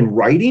 Formalize it in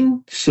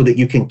writing so that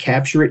you can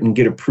capture it and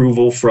get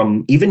approval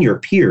from even your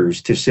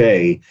peers to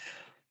say,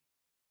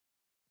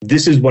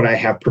 this is what I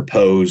have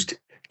proposed.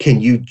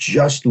 Can you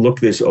just look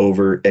this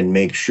over and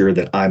make sure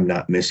that I'm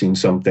not missing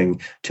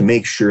something, to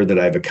make sure that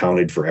I've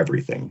accounted for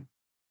everything?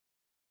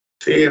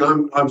 See,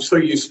 and I'm so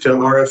used to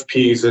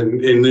RFPs,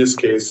 and in this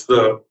case,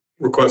 the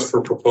request for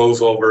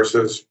proposal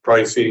versus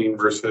pricing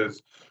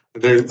versus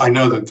I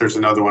know that there's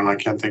another one, I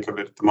can't think of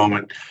it at the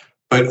moment,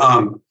 but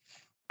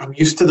I'm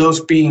used to those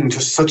being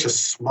just such a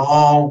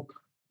small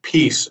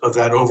piece of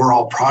that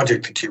overall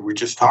project that you were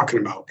just talking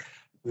about.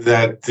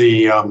 That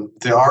the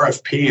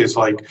RFP is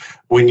like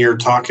when you're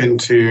talking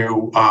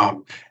to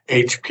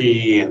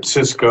HP and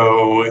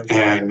Cisco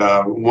and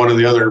one of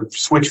the other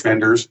switch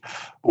vendors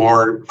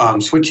or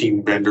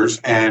switching vendors,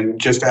 and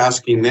just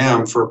asking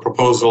them for a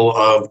proposal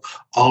of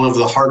all of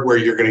the hardware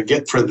you're going to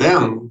get from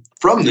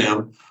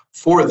them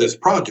for this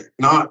project,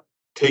 not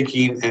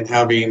taking and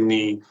having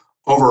the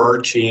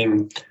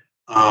overarching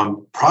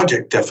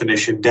project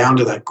definition down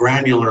to that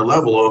granular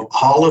level of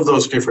all of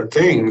those different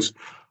things.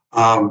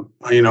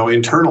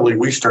 Internally,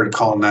 we started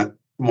calling that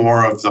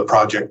more of the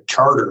project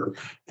charter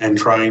and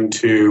trying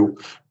to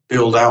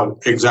build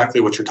out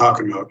exactly what you're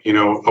talking about.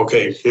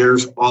 Okay,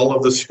 here's all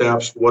of the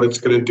steps, what it's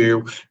going to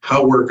do,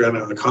 how we're going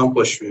to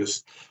accomplish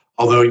this.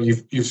 Although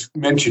you've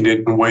mentioned it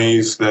in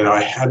ways that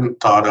I hadn't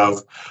thought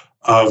of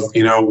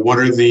what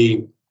are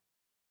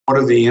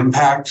the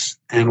impacts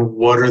and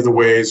what are the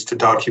ways to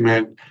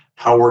document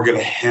how we're going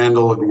to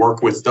handle and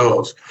work with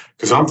those.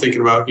 Because I'm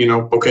thinking about,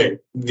 okay,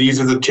 these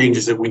are the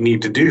changes that we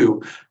need to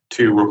do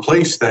to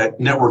replace that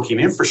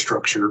networking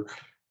infrastructure.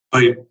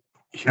 But,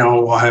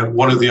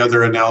 one of the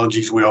other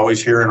analogies we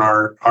always hear in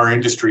our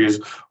industry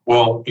is,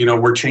 well,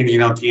 we're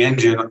changing out the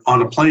engine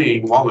on a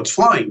plane while it's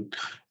flying.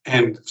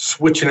 And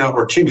switching out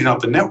or changing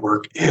out the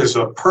network is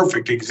a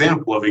perfect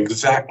example of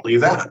exactly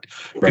that.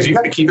 Because you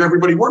got to keep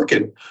everybody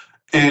working.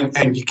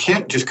 And you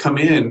can't just come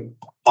in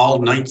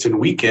all nights and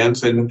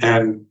weekends and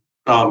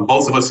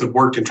both of us have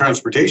worked in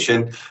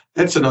transportation.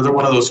 That's another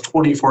one of those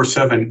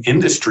 24/7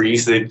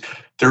 industries that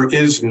there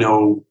is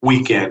no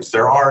weekends.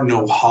 There are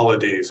no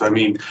holidays. I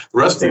mean, the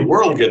rest of the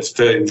world gets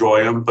to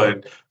enjoy them,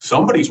 but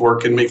somebody's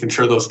working, making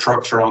sure those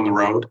trucks are on the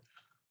road.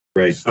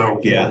 Right. So,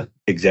 yeah,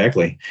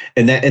 exactly.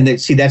 And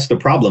that's the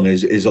problem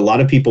is a lot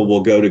of people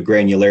will go to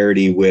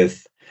granularity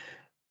with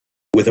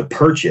a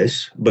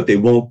purchase, but they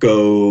won't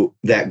go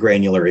that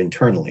granular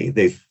internally.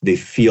 They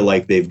feel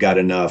like they've got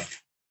enough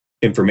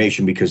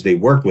information because they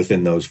work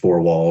within those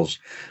four walls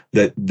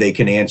that they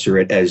can answer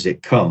it as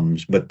it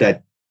comes, but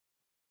that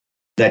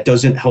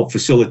doesn't help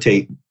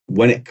facilitate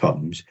when it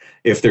comes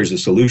if there's a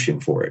solution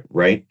for it,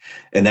 right?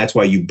 And that's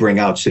why you bring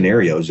out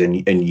scenarios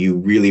and you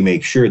really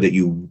make sure that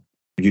you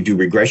do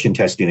regression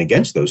testing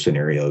against those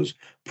scenarios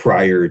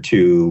prior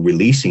to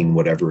releasing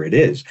whatever it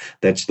is.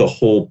 That's the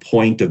whole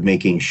point of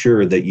making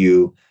sure that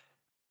you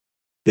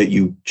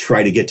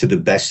try to get to the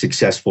best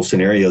successful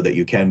scenario that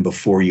you can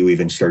before you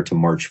even start to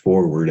march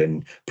forward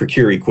and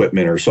procure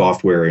equipment or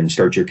software and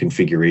start your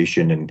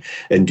configuration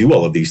and do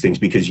all of these things,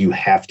 because you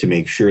have to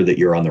make sure that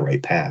you're on the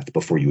right path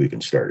before you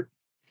even start.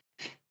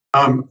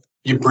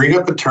 You bring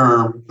up a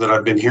term that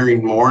I've been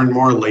hearing more and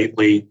more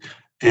lately,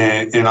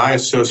 and I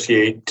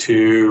associate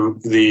to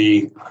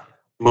the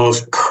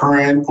most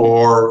current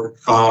or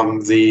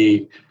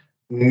the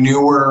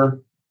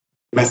newer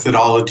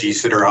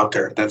methodologies that are out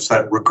there. That's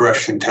that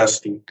regression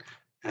testing.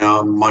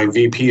 My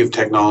VP of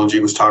technology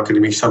was talking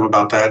to me some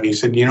about that, and he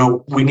said,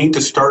 we need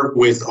to start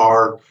with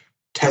our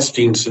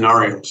testing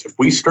scenarios. If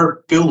we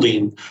start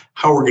building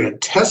how we're going to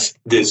test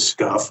this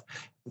stuff,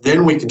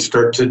 then we can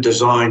start to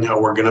design how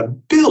we're going to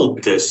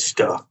build this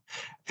stuff.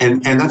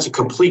 And that's a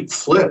complete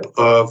flip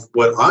of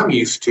what I'm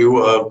used to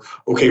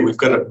of, okay, we've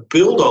got to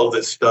build all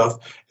this stuff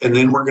and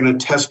then we're going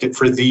to test it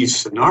for these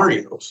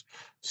scenarios.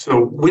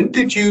 So when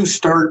did you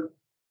start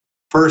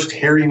first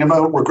hearing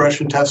about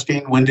regression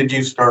testing? When did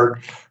you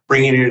start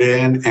bringing it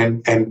in?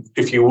 And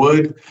if you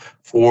would,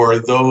 for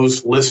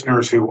those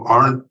listeners who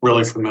aren't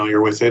really familiar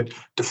with it,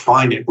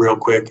 define it real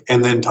quick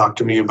and then talk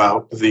to me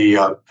about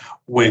the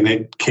when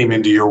it came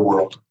into your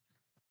world.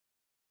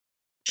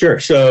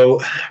 Sure.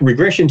 So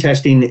regression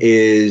testing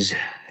is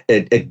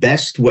at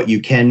best what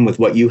you can with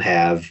what you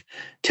have,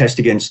 test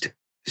against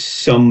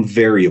some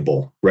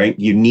variable, right?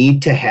 You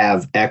need to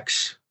have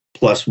X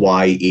plus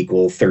Y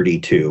equal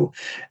 32.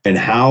 And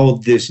how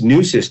this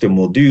new system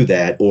will do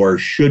that, or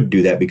should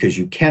do that, because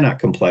you cannot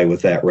comply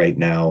with that right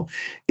now,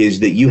 is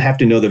that you have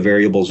to know the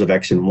variables of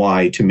X and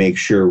Y to make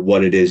sure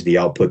what it is the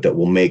output that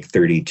will make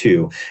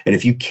 32. And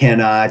if you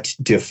cannot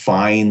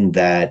define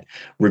that,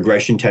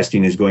 regression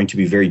testing is going to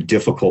be very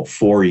difficult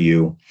for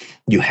you.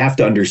 You have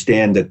to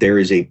understand that there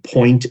is a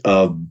point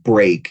of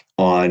break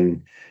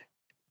on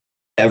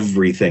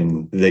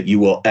everything that you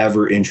will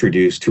ever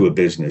introduce to a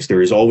business.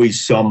 There is always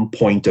some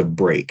point of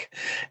break.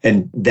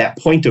 And that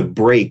point of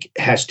break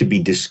has to be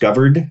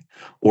discovered,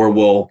 or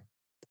will,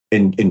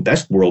 in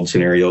best world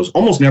scenarios,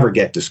 almost never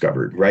get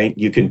discovered, right?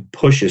 You can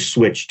push a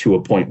switch to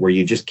a point where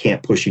you just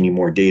can't push any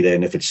more data.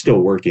 And if it's still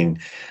working,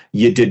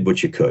 you did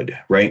what you could,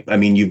 right? I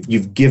mean,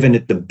 you've given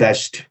it the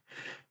best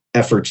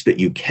efforts that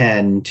you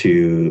can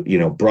to,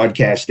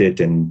 broadcast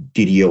it and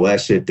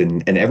DDoS it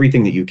and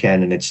everything that you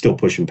can, and it's still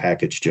pushing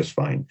packets just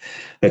fine.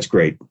 That's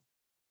great.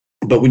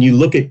 But when you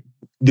look at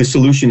the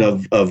solution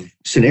of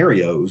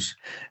scenarios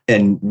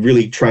and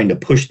really trying to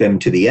push them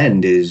to the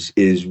end is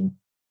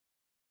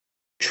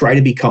try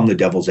to become the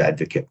devil's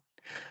advocate,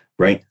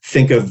 right?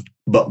 Think of,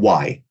 but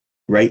why?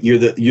 Right? You're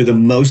the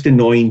most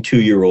annoying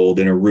 2-year-old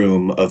in a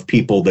room of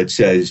people that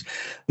says,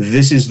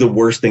 this is the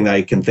worst thing that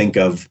I can think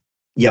of.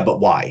 Yeah,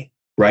 but why?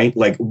 Right?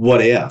 Like,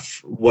 what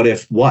if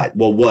what?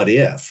 Well, what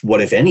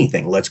if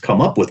anything? Let's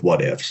come up with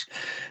what ifs.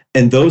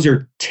 And those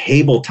are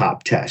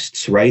tabletop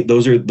tests, right?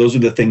 Those are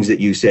the things that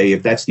you say,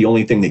 if that's the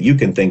only thing that you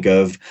can think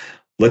of,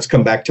 let's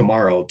come back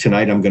tomorrow.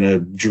 Tonight, I'm going to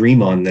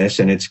dream on this.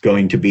 And it's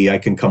going to be, I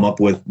can come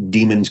up with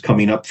demons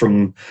coming up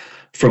from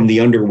the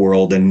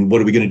underworld. And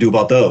what are we going to do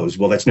about those?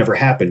 Well, that's never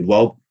happened.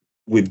 Well,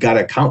 we've got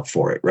to account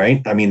for it,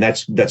 right? I mean,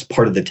 that's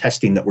part of the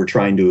testing that we're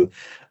trying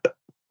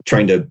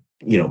to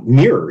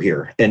mirror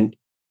here.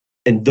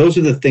 And those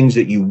are the things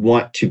that you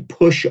want to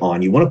push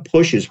on. You want to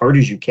push as hard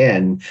as you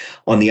can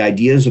on the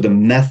ideas or the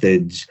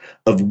methods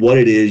of what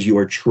it is you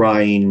are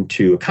trying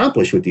to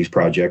accomplish with these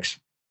projects.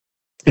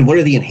 And what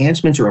are the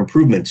enhancements or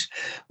improvements?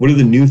 What are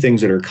the new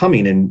things that are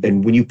coming?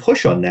 And when you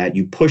push on that,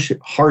 you push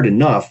hard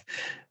enough.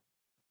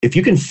 If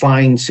you can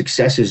find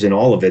successes in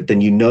all of it,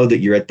 then you know that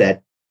you're at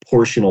that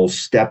portional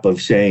step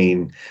of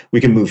saying,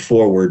 we can move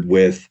forward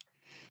with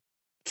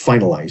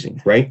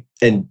finalizing, right?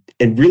 And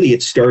really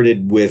it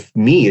started with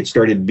me. It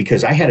started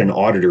because I had an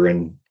auditor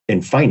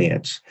in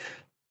finance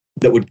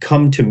that would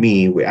come to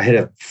me. I had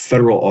a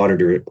federal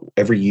auditor.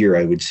 Every year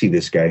I would see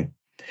this guy,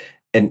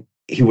 and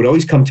he would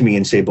always come to me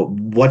and say, but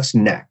what's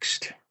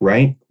next,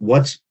 right?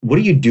 What are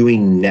you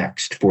doing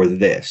next for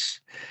this?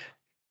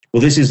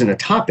 Well, this isn't a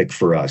topic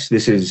for us.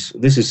 This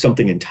is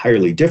something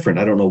entirely different.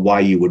 I don't know why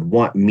you would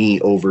want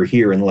me over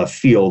here in left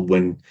field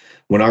when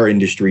our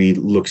industry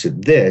looks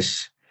at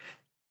this.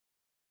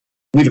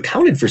 We've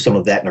accounted for some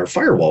of that in our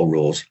firewall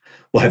rules.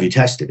 Well, have you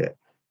tested it?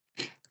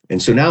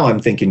 And so now I'm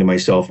thinking to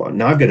myself,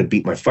 now I've got to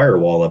beat my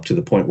firewall up to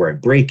the point where I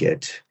break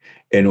it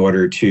in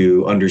order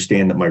to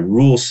understand that my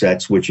rule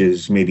sets, which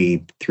is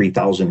maybe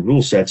 3,000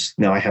 rule sets,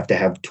 now I have to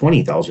have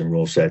 20,000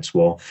 rule sets.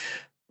 Well,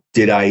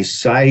 did I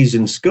size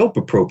and scope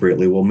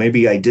appropriately? Well,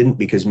 maybe I didn't,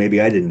 because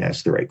maybe I didn't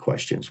ask the right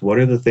questions. What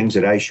are the things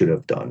that I should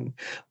have done?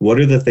 What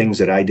are the things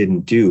that I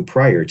didn't do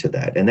prior to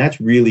that? And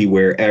that's really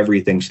where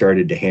everything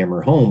started to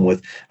hammer home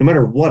with, no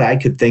matter what I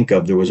could think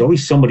of, there was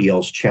always somebody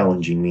else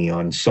challenging me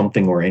on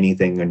something or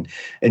anything.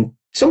 And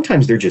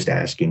sometimes they're just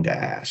asking to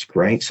ask,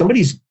 right?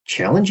 Somebody's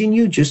challenging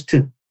you just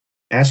to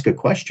ask a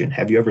question.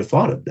 Have you ever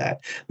thought of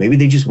that? Maybe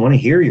they just want to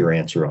hear your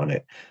answer on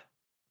it.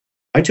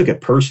 I took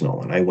it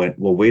personal and I went,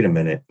 well, wait a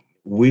minute.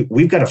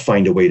 We've got to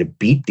find a way to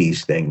beat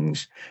these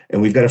things,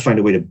 and we've got to find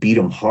a way to beat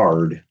them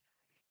hard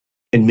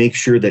and make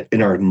sure that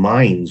in our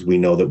minds we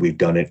know that we've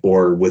done it,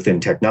 or within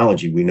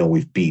technology we know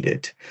we've beat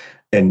it.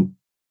 And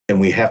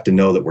we have to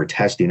know that we're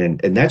testing.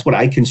 And that's what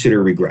I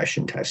consider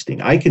regression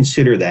testing. I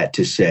consider that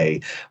to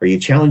say, are you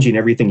challenging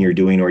everything you're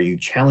doing, or are you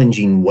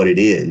challenging what it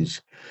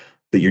is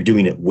that you're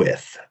doing it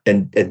with?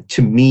 And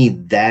to me,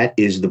 that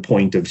is the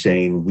point of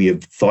saying, we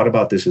have thought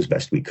about this as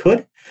best we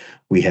could.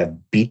 We have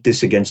beat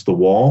this against the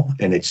wall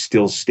and it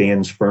still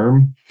stands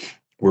firm.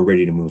 We're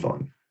ready to move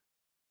on.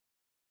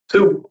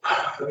 So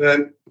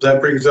that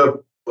brings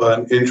up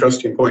an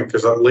interesting point,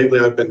 because lately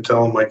I've been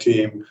telling my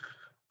team,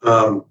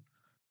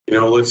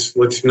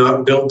 let's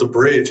not build the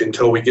bridge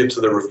until we get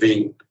to the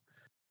ravine,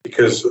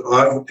 because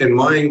in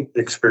my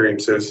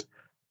experiences,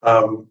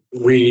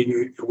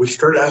 we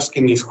start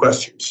asking these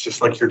questions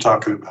just like you're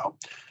talking about,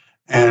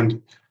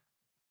 and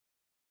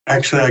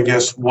actually, I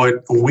guess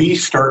what we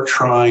start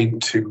trying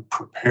to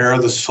prepare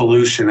the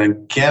solution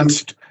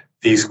against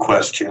these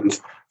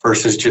questions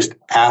versus just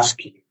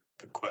asking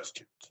the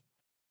questions,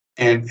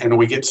 and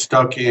we get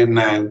stuck in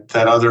that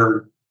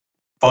other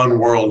fun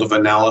world of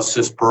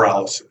analysis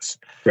paralysis.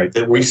 Right.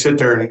 That we sit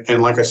there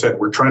and like I said,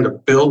 we're trying to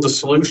build the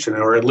solution,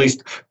 or at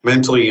least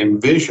mentally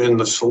envision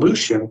the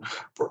solution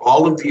for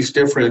all of these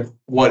different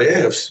what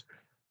ifs,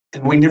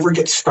 and we never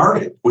get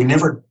started. We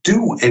never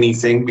do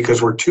anything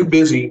because we're too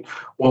busy.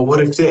 Well, what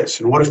if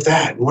this, and what if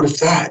that, and what if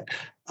that?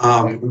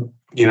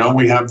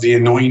 We have the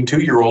annoying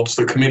 2-year-olds,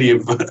 the committee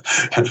of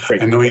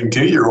Right. annoying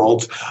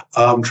 2-year-olds,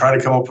 try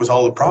to come up with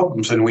all the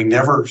problems, and we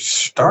never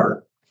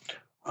start.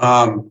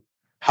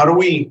 How do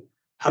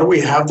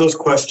we have those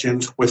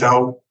questions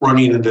without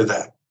running into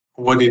that?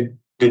 What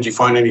did you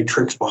find any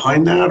tricks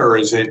behind that, or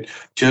is it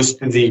just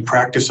the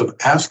practice of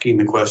asking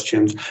the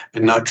questions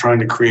and not trying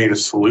to create a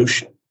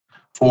solution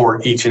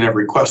for each and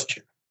every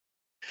question?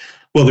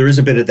 Well, there is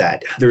a bit of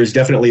that. There is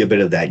definitely a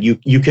bit of that.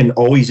 You can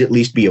always at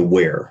least be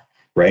aware,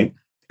 right?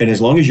 And as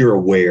long as you're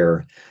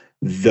aware,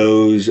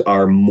 those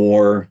are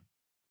more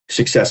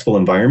successful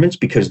environments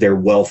because they're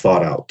well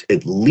thought out.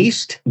 At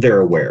least they're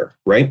aware,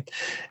 right?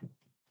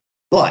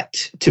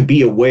 But to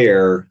be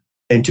aware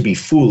and to be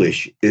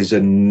foolish is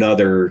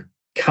another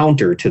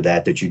counter to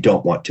that you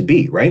don't want to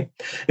be, right?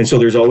 And so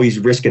there's always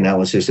risk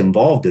analysis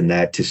involved in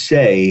that to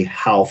say,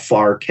 how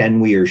far can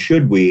we or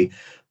should we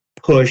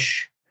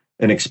push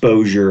an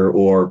exposure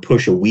or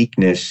push a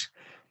weakness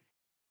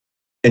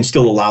and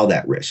still allow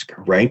that risk,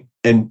 right?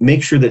 And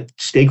make sure that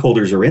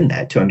stakeholders are in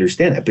that to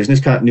understand that. Business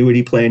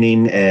continuity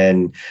planning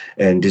and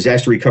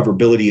disaster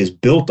recoverability is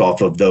built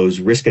off of those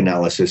risk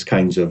analysis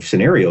kinds of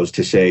scenarios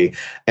to say,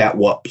 at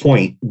what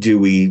point do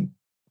we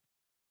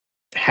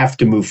have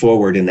to move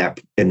forward in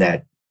that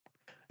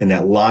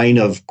line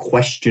of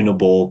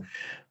questionable,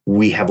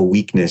 we have a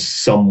weakness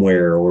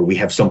somewhere, or we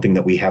have something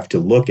that we have to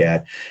look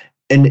at.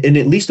 And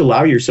at least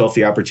allow yourself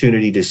the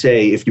opportunity to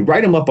say, if you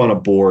write them up on a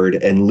board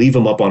and leave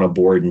them up on a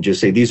board and just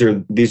say, these are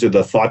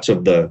the thoughts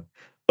of the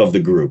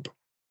group,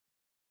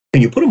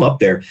 and you put them up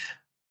there,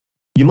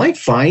 you might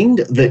find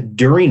that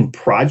during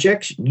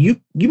projects,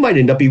 you might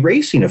end up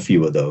erasing a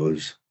few of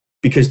those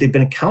because they've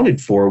been accounted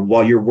for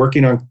while you're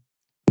working on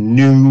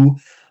new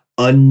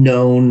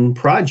unknown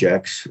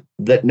projects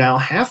that now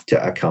have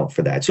to account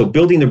for that. So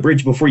building the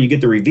bridge before you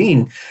get the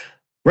ravine.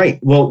 Right.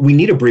 Well, we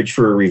need a bridge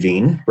for a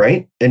ravine,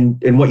 right?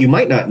 And what you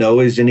might not know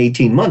is in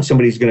 18 months,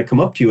 somebody's going to come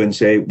up to you and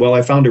say, well,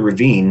 I found a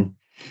ravine.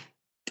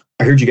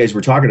 I heard you guys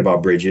were talking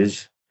about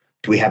bridges.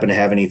 Do we happen to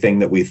have anything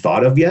that we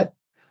thought of yet?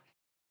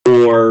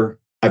 Or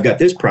I've got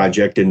this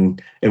project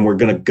and we're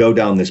going to go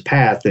down this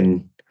path.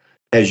 And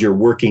as you're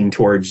working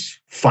towards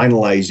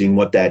finalizing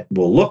what that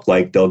will look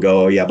like, they'll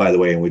go, oh, yeah, by the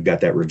way, and we've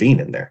got that ravine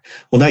in there.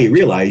 Well, now you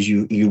realize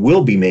you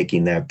will be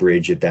making that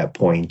bridge at that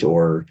point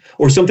or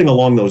something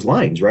along those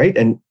lines, right?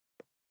 And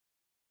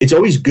it's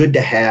always good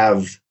to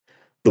have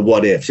the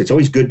what ifs. It's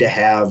always good to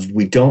have,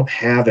 we don't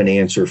have an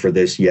answer for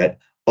this yet,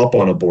 up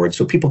on a board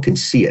so people can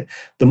see it.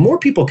 The more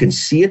people can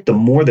see it, the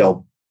more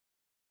they'll,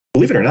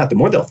 believe it or not, the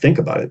more they'll think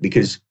about it,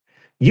 because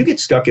you get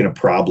stuck in a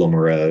problem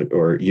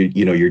or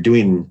you're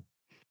doing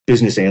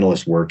business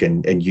analyst work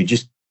and you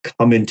just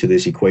come into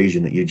this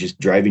equation that you're just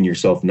driving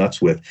yourself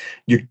nuts with,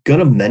 you're going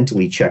to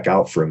mentally check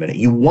out for a minute.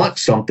 You want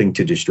something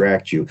to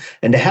distract you.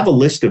 And to have a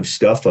list of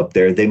stuff up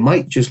there, they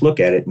might just look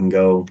at it and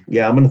go,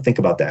 yeah, I'm going to think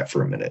about that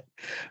for a minute,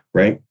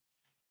 right?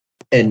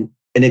 And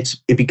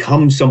it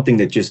becomes something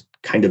that just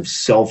kind of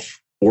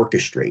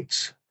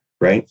self-orchestrates,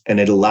 right? And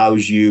it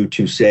allows you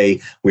to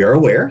say, we are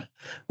aware.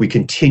 We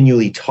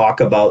continually talk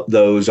about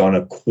those on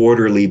a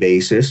quarterly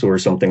basis or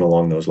something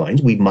along those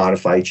lines. We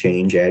modify,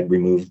 change, add,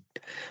 remove,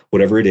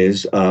 whatever it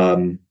is.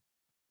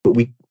 But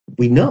we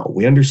know,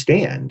 we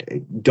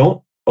understand.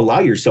 Don't allow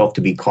yourself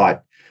to be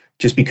caught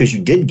just because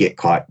you did get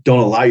caught. Don't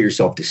allow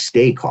yourself to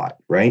stay caught,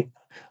 right?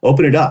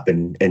 Open it up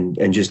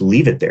and just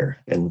leave it there.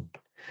 And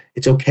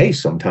it's okay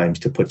sometimes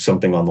to put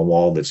something on the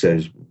wall that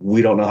says,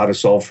 we don't know how to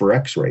solve for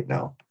X right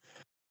now.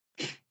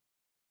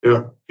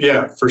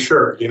 Yeah, for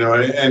sure.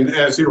 And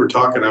as you were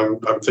talking,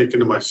 I'm thinking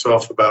to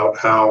myself about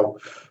how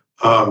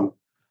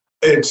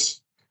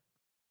it's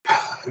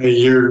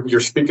you're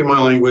speaking my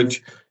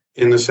language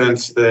in the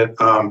sense that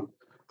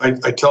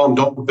I tell them,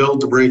 don't build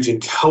the bridge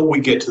until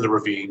we get to the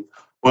ravine.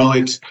 Well,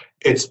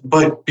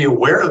 but be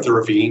aware of the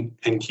ravine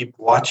and keep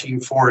watching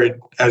for it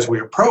as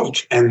we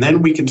approach, and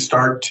then we can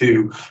start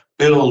to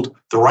build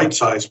the right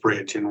size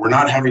bridge, and we're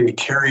not having to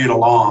carry it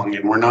along,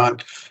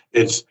 and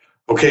it's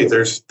okay.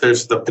 There's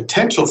the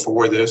potential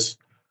for this.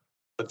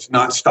 Let's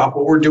not stop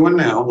what we're doing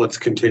now. Let's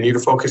continue to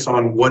focus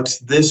on what's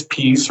this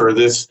piece or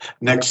this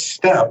next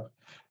step,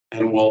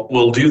 and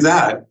we'll do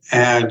that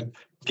and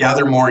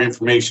gather more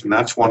information.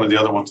 That's one of the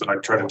other ones that I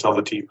try to tell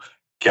the team.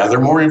 gather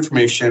more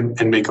information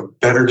and make a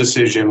better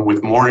decision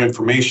with more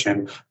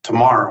information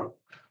tomorrow,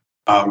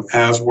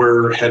 as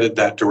we're headed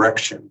that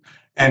direction.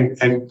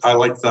 And I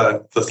like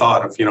the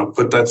thought of,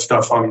 put that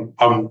stuff on.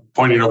 I'm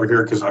pointing over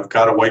here because I've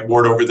got a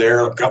whiteboard over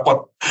there. I've got one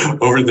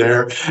over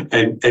there,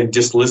 and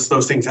just list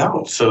those things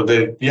out so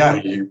that,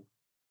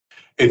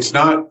 it's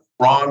not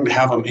wrong to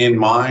have them in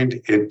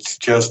mind. It's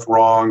just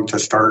wrong to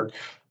start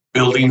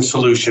building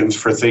solutions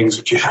for things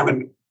that you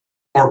haven't,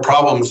 or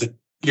problems that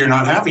you're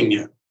not having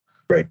yet.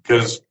 Right.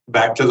 Because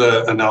back to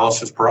the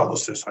analysis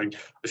paralysis, I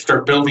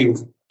start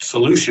building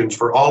solutions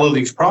for all of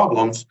these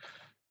problems,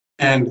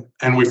 and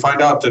we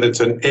find out that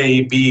it's an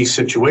A-B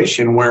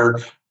situation where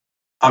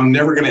I'm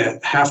never going to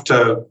have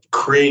to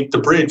create the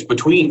bridge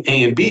between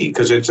A and B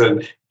because it's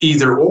an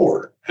either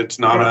or. It's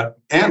not a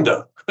and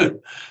a.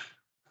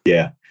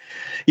 Yeah.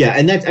 Yeah.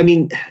 And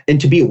and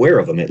to be aware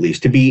of them, at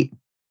least to be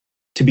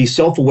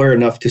self-aware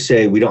enough to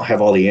say we don't have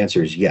all the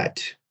answers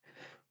yet.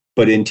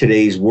 But in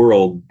today's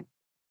world,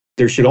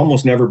 there should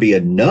almost never be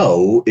a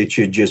no. It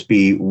should just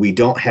be, we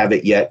don't have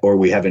it yet, or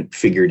we haven't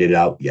figured it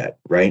out yet.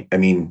 Right.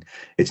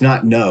 It's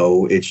not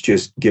no, it's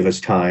just give us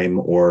time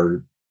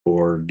or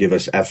give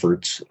us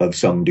efforts of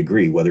some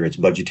degree, whether it's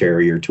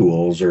budgetary or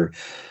tools or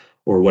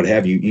what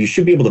have you. You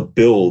should be able to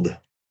build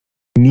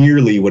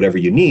nearly whatever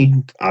you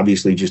need.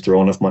 Obviously, just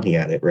throw enough money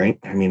at it, right?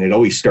 It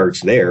always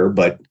starts there,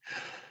 but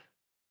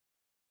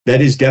that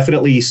is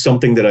definitely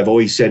something that I've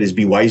always said is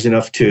be wise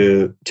enough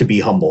to be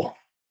humble,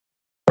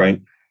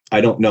 right? I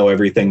don't know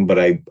everything, but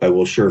I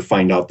will sure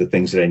find out the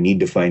things that I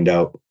need to find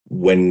out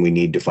when we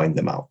need to find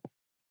them out.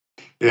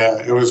 Yeah,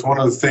 it was one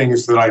of the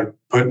things that I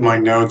put in my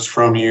notes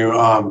from you.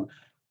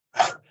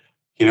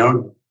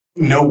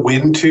 Know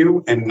when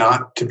to, and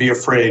not to be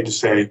afraid to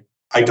say,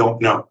 I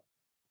don't know.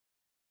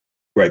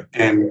 Right.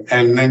 And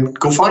then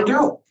go find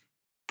out.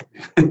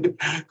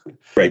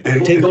 Right.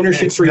 Take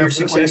ownership for your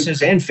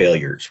successes and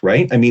failures,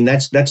 right?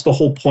 That's the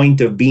whole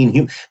point of being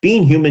human.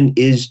 Being human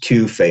is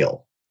to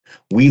fail.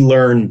 We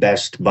learn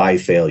best by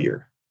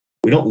failure.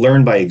 We don't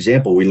learn by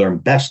example. We learn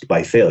best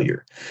by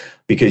failure.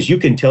 Because you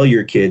can tell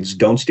your kids,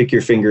 don't stick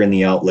your finger in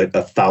the outlet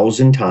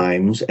 1,000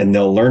 times, and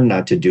they'll learn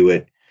not to do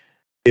it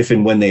if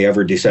and when they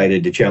ever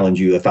decided to challenge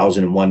you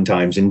 1,001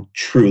 times and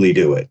truly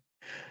do it.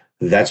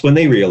 That's when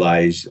they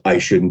realize I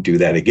shouldn't do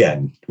that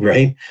again,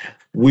 right?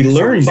 We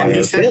learn by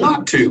our failure.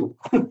 Not to.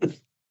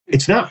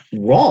 It's not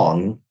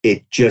wrong.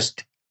 It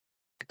just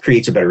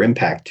creates a better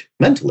impact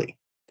mentally.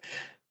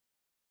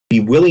 Be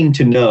willing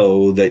to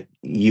know that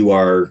you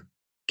are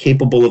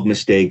capable of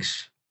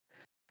mistakes.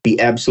 Be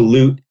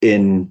absolute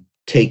in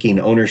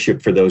taking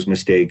ownership for those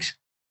mistakes,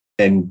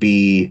 and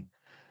be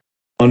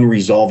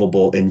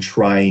unresolvable in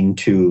trying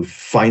to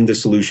find the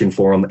solution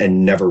for them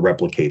and never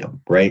replicate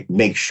them, right?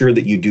 Make sure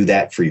that you do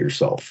that for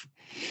yourself.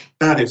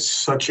 That is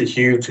such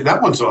that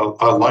one's a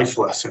life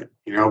lesson,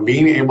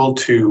 being able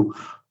to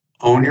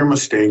own your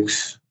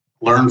mistakes,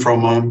 learn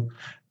from them,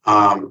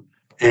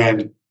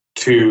 and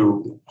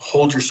to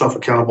hold yourself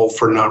accountable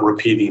for not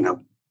repeating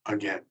them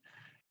again.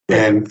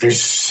 And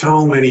there's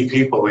so many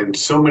people in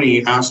so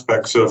many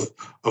aspects of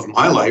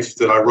my life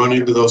that I run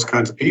into those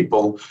kinds of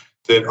people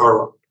that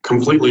are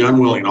completely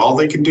unwilling. All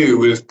they can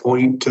do is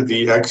point to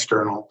the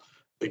external.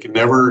 They can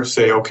never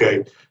say,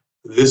 okay,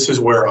 this is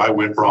where I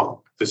went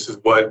wrong. This is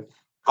what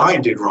I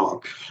did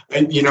wrong.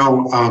 And,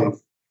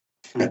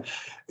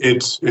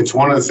 it's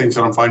one of the things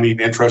that I'm finding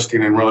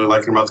interesting and really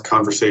liking about the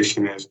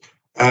conversation is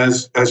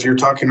as you're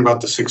talking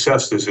about the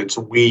successes, it's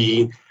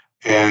we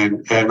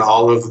and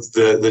all of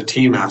the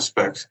team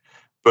aspects.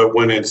 But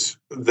when it's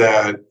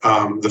that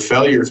the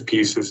failures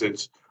pieces,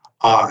 it's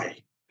I,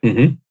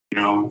 and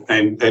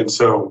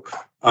so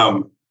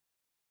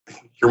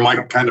you're my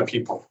kind of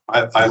people.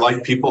 I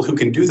like people who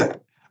can do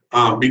that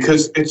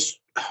because it's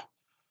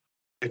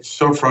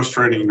so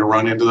frustrating to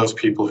run into those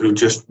people who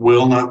just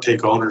will not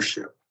take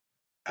ownership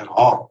at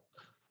all.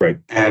 Right.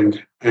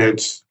 And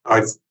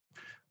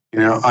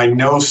I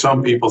know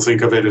some people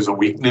think of it as a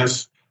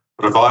weakness,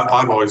 but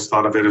I've always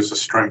thought of it as a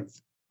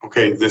strength.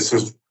 Okay, this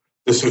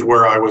is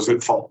where I was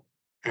at fault,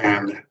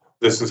 and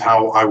this is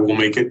how I will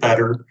make it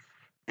better,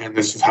 and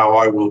this is how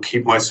I will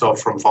keep myself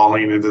from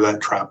falling into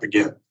that trap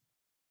again.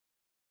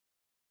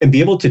 And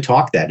be able to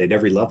talk that at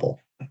every level.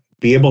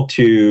 Be able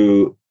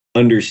to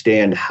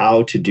understand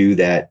how to do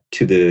that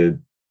to the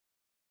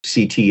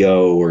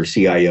CTO or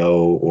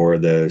CIO or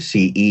the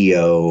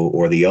CEO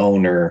or the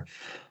owner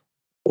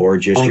or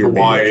just your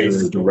wife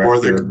or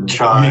the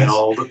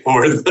child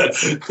or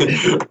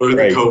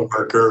the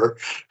coworker.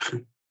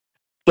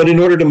 But in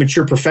order to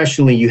mature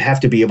professionally, you have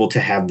to be able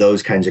to have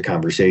those kinds of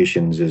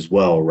conversations as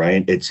well,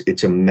 right?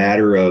 It's a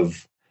matter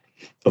of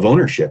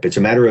ownership. It's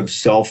a matter of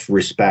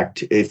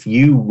self-respect. If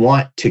you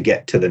want to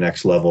get to the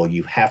next level,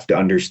 you have to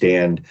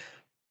understand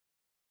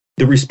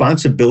the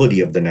responsibility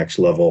of the next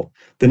level.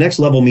 The next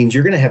level means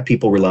you're going to have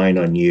people relying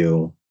on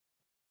you,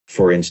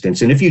 for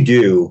instance. And if you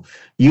do,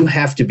 you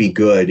have to be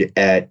good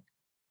at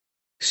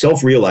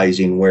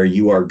self-realizing where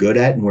you are good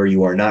at and where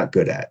you are not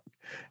good at.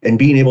 and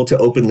being able to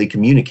openly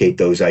communicate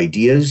those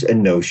ideas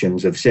and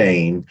notions of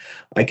saying,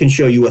 I can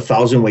show you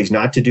 1,000 ways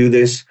not to do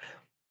this.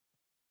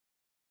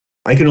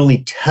 I can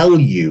only tell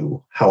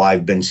you how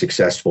I've been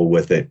successful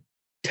with it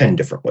 10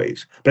 different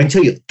ways, but I can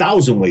tell you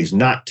 1,000 ways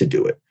not to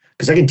do it,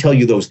 because I can tell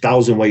you those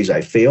 1,000 ways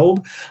I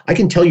failed. I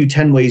can tell you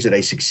 10 ways that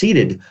I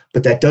succeeded,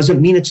 but that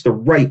doesn't mean it's the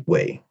right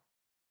way.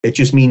 It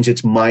just means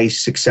it's my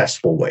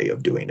successful way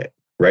of doing it,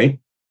 right?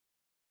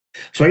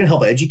 So I can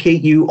help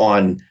educate you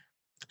on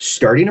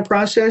starting a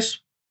process,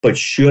 but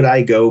should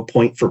I go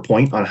point for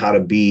point on how to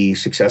be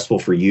successful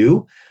for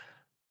you?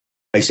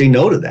 I say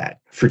no to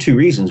that for two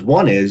reasons.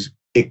 One is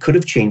it could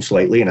have changed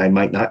slightly and I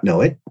might not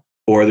know it,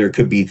 or there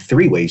could be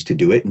 3 ways to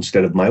do it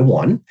instead of my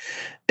one.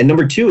 And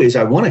number 2 is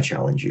I want to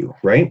challenge you,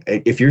 right?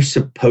 If you're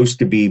supposed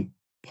to be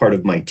part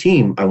of my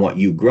team, I want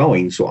you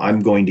growing. So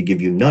I'm going to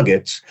give you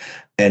nuggets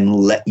and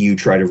let you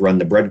try to run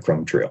the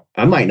breadcrumb trail.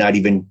 I might not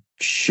even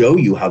show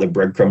you how the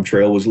breadcrumb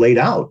trail was laid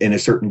out in a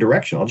certain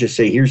direction. I'll just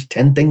say, here's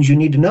 10 things you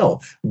need to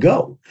know.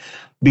 Go.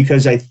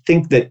 Because I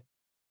think that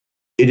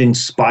it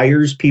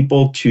inspires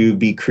people to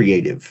be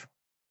creative,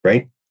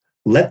 right?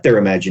 Let their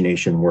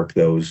imagination work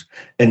those.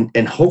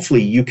 And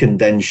hopefully you can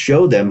then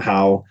show them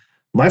how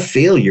my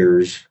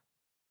failures,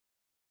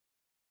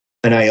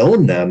 and I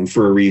own them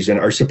for a reason,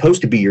 are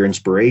supposed to be your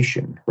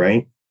inspiration,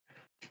 right?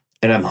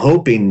 And I'm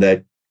hoping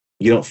that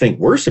you don't think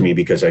worse of me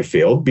because I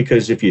failed,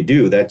 because if you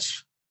do,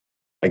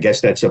 I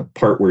guess that's a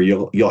part where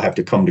you'll have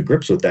to come to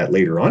grips with that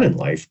later on in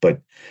life.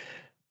 But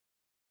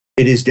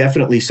it is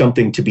definitely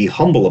something to be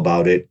humble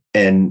about it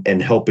and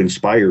help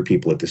inspire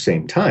people at the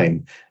same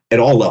time at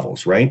all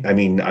levels, right? I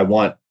mean, I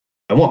want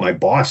my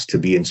boss to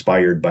be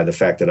inspired by the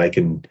fact that I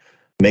can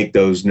make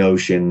those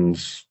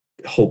notions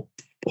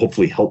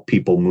hopefully help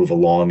people move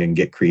along and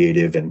get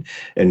creative and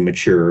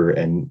mature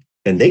and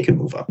they can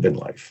move up in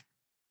life.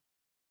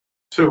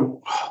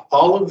 So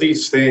all of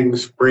these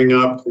things bring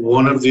up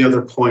one of the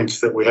other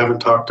points that we haven't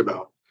talked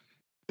about.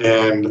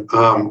 And,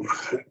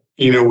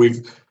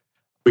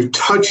 we've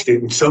touched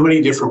it in so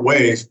many different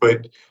ways,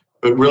 but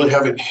really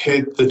haven't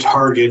hit the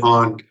target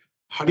on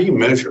how do you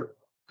measure?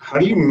 How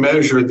do you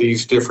measure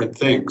these different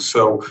things?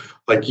 So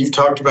like you've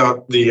talked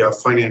about the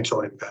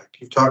financial impact,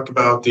 you've talked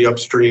about the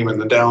upstream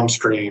and the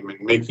downstream and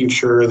making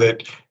sure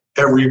that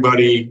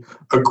everybody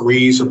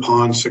agrees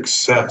upon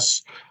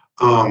success,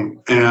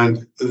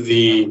 and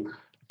the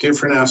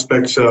different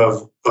aspects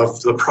of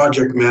the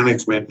project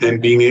management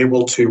and being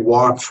able to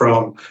walk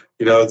from,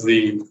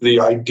 the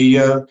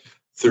idea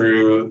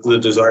through the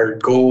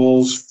desired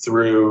goals,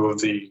 through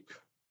the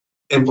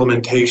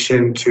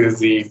implementation to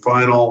the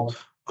final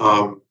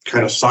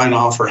kind of sign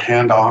off or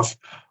handoff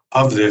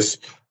of this.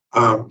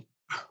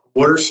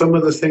 What are some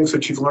of the things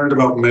that you've learned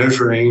about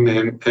measuring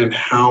and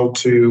how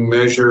to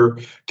measure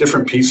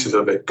different pieces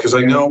of it? Because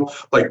I know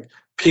like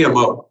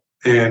PMO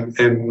and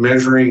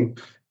measuring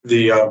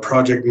the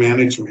project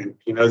management,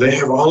 they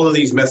have all of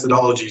these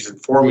methodologies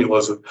and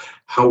formulas of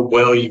how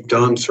well you've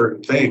done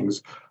certain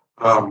things.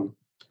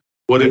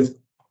 What if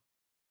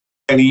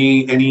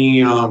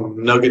any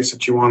nuggets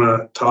that you want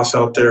to toss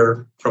out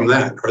there from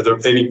that? Are there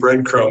any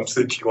breadcrumbs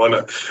that you want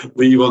to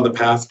leave on the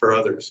path for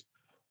others?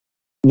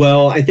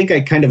 Well, I think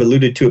I kind of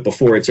alluded to it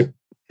before.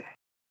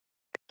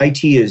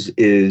 IT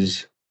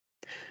is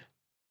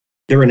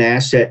they're an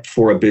asset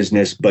for a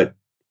business, but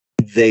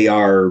they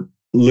are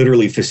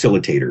literally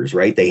facilitators,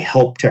 right? They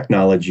help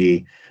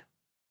technology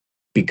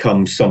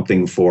become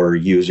something for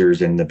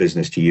users and the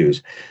business to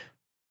use.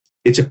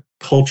 It's a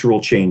cultural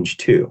change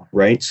too,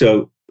 right?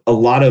 So a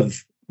lot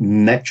of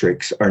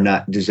metrics are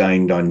not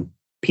designed on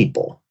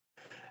people.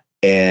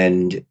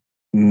 And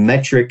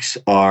metrics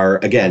are,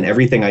 again,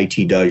 everything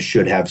IT does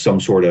should have some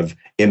sort of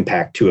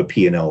impact to a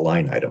P&L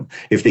line item.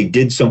 If they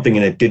did something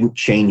and it didn't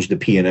change the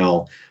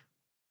P&L,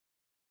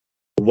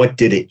 what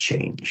did it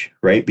change,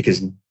 right?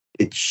 Because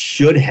it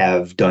should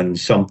have done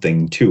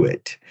something to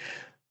it.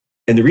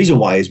 And the reason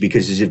why is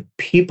because if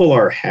people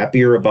are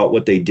happier about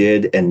what they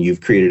did and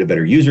you've created a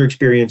better user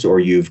experience or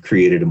you've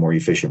created a more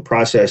efficient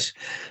process,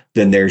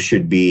 then there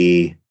should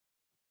be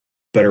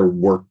better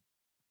work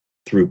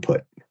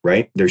throughput,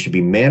 right? There should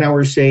be man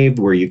hours saved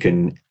where you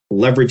can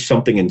leverage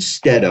something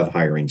instead of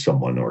hiring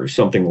someone or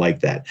something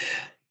like that.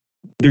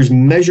 There's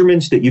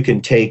measurements that you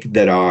can take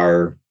that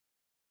are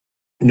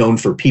known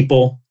for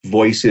people,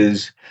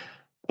 voices,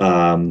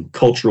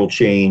 cultural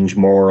change,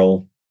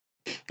 moral,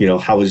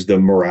 how is the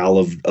morale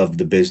of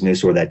the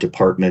business or that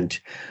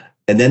department?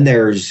 And then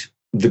there's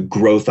the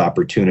growth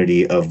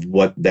opportunity of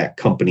what that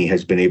company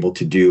has been able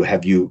to do.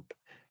 Have you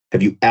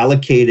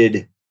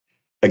allocated,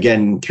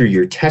 again, through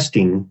your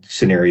testing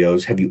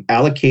scenarios, have you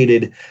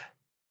allocated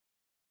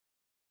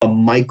a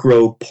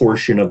micro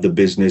portion of the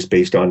business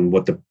based on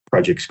what the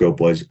project scope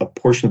was, a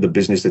portion of the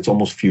business that's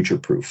almost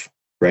future-proof,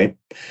 right?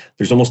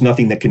 There's almost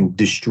nothing that can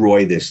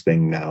destroy this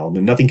thing now.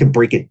 Nothing can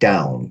break it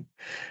down.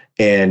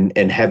 And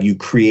have you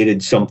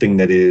created something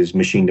that is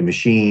machine to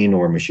machine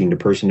or machine to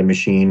person to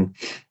machine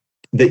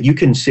that you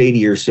can say to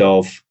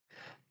yourself,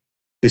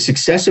 the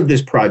success of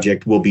this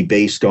project will be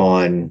based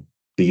on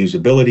the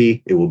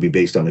usability. It will be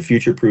based on the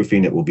future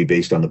proofing. It will be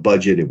based on the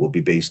budget. It will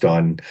be based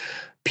on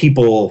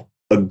people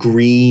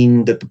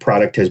agreeing that the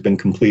product has been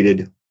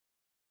completed.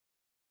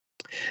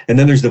 And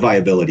then there's the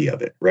viability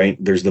of it, right?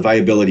 There's the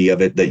viability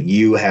of it that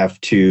you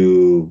have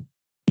to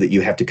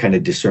kind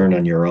of discern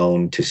on your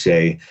own to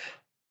say,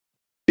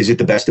 is it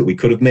the best that we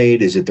could have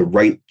made? Is it the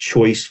right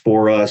choice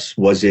for us?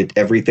 Was it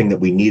everything that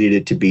we needed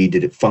it to be?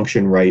 Did it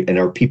function right? And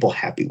are people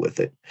happy with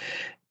it?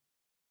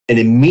 And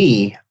in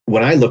me,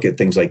 when I look at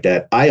things like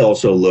that, I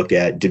also look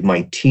at, did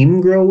my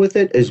team grow with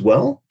it as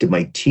well? Did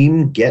my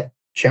team get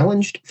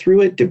challenged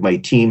through it? Did my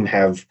team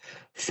have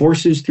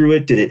forces through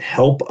it? Did it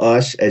help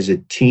us as a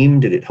team?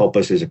 Did it help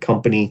us as a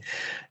company?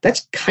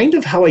 That's kind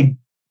of how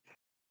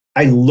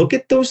I look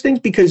at those things,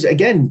 because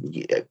again,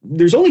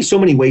 there's only so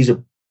many ways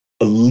a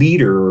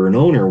leader or an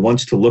owner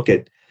wants to look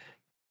at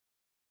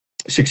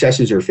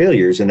successes or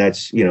failures. And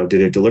that's, did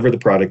it deliver the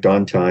product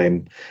on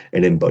time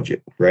and in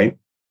budget, right?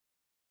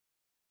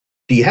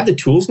 Do you have the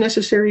tools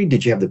necessary?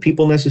 Did you have the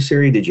people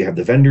necessary? Did you have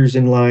the vendors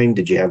in line?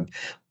 Did you have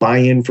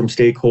buy-in from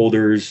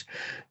stakeholders?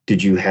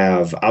 Did you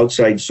have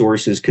outside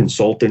sources,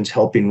 consultants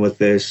helping with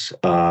this?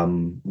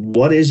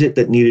 What is it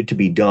that needed to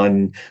be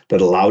done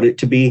that allowed it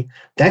to be?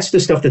 That's the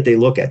stuff that they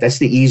look at. That's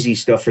the easy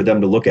stuff for them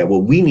to look at.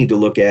 What we need to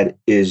look at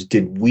is,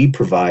 did we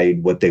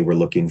provide what they were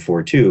looking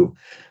for too,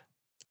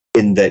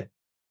 in that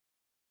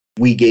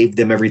we gave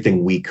them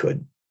everything we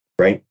could,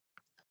 right?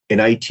 In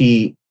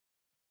IT,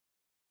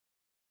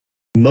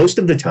 most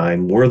of the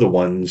time, we're the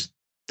ones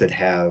that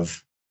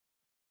have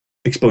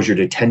exposure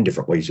to 10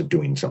 different ways of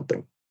doing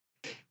something.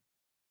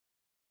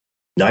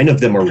 9 of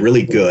them are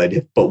really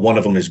good, but one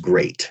of them is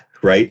great,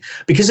 right?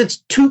 Because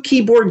it's 2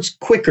 keyboards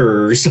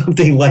quicker or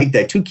something like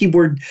that, 2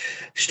 keyboard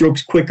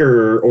strokes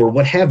quicker or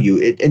what have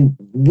you. And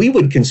we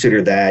would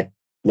consider that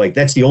like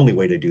that's the only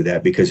way to do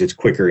that because it's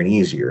quicker and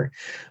easier.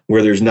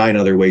 Where there's 9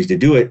 other ways to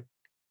do it,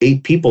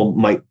 8 people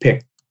might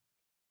pick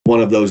one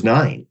of those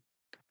 9.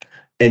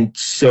 And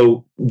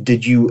so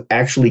did you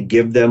actually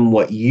give them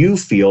what you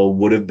feel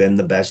would have been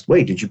the best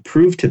way? Did you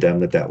prove to them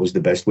that that was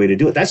the best way to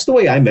do it? That's the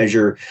way I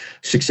measure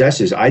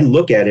successes. I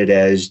look at it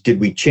as,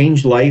 did we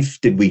change life?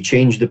 Did we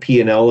change the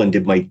P&L? And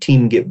did my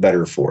team get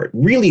better for it?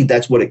 Really,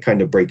 that's what it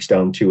kind of breaks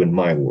down to in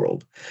my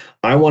world.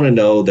 I want to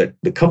know that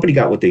the company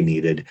got what they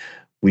needed.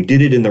 We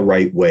did it in the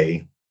right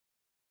way.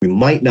 We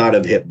might not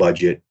have hit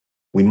budget.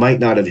 We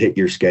might not have hit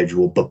your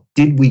schedule, but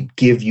did we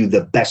give you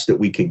the best that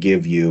we could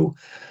give you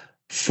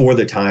for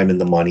the time and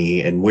the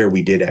money and where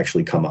we did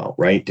actually come out,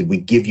 right? Did we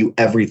give you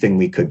everything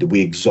we could? Did we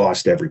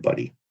exhaust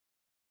everybody?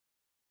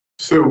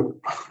 So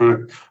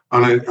on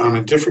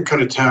a different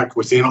kind of tack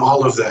within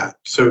all of that.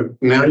 So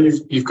now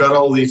you've got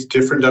all these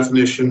different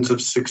definitions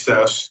of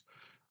success.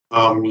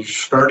 You're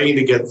starting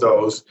to get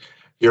those.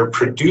 You're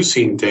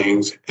producing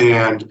things.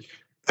 And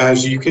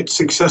as you get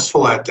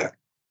successful at that,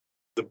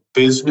 the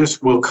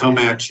business will come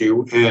at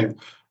you, and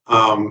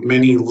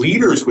many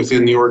leaders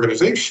within the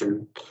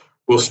organization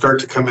will start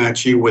to come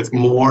at you with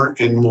more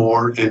and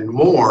more and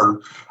more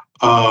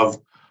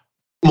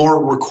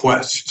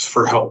requests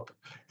for help.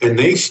 And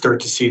they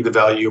start to see the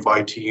value of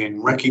IT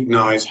and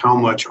recognize how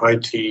much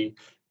IT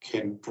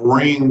can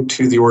bring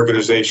to the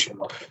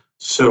organization.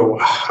 So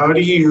how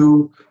do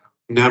you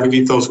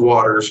navigate those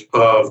waters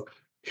of,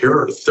 here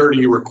are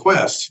 30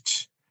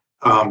 requests,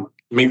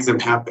 make them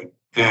happen?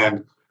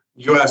 And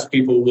you ask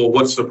people, well,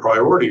 what's the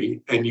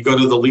priority? And you go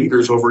to the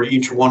leaders over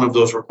each one of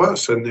those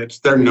requests, and it's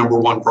their number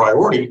one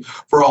priority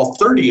for all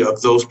 30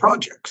 of those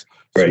projects.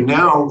 Right. So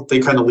now they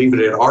kind of leave it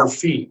at our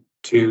feet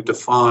to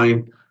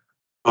define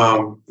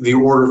the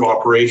order of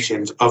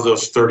operations of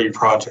those 30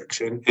 projects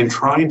and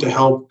trying to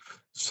help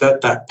set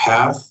that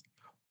path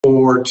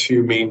or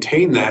to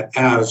maintain that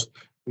as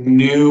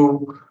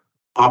new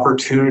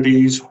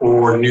opportunities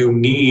or new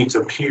needs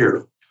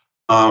appear.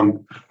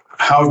 How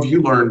have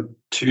you learned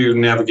to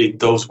navigate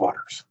those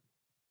waters?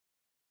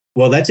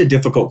 Well, that's a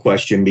difficult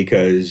question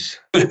because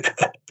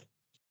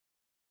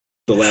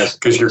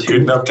because you're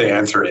good enough to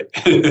answer it.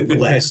 The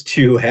last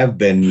 2 have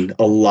been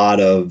a lot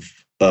of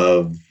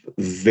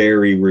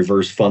very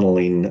reverse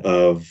funneling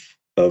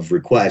of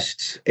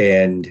requests,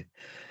 and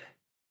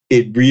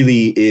it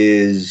really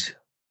is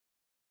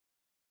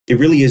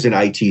an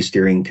IT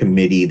steering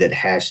committee that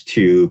has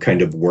to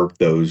kind of work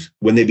those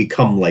when they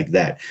become like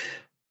that.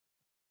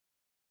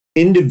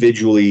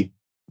 Individually,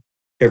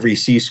 every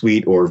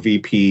C-suite or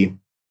VP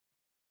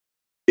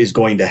is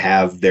going to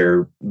have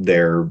their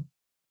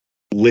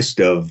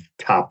list of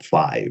top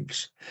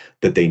 5s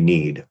that they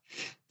need.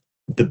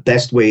 The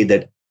best way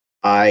that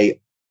I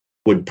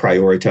would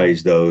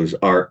prioritize those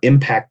are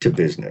impact to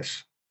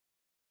business.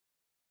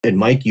 And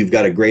Mike, you've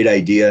got a great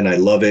idea and I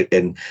love it.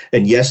 And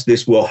yes,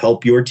 this will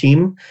help your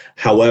team.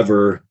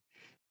 However,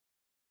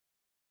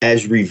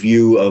 as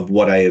review of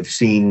what I have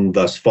seen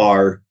thus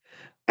far,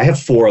 I have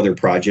 4 other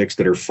projects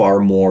that are far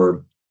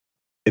more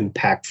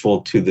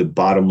impactful to the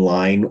bottom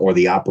line or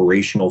the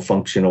operational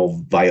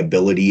functional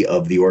viability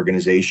of the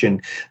organization,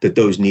 that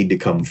those need to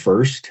come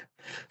first.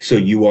 So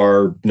you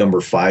are number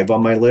 5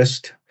 on my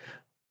list.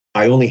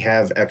 I only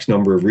have X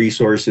number of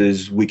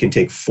resources. We can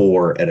take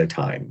 4 at a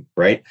time,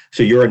 right?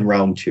 So you're in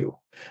round 2.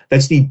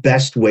 That's the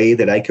best way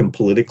that I can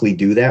politically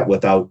do that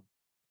without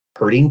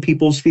hurting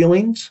people's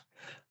feelings,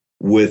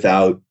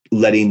 without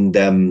letting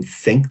them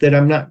think that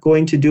I'm not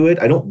going to do it.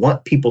 I don't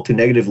want people to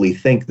negatively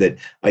think that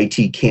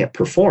IT can't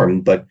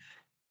perform, but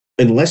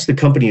unless the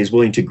company is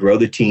willing to grow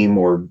the team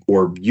or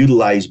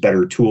utilize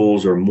better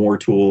tools or more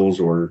tools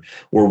or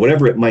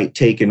whatever it might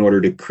take in order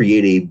to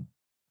create a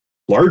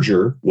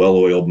larger,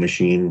 well-oiled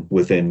machine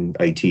within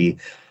IT,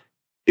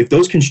 if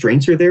those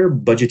constraints are there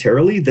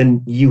budgetarily,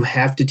 then you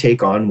have to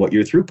take on what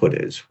your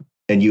throughput is.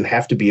 And you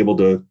have to be able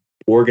to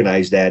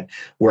organize that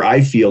where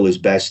I feel is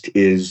best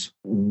is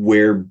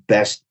where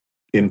best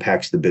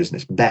impacts the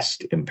business,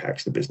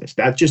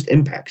 not just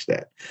impacts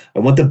that. I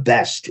want the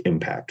best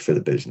impact for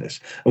the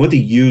business. I want the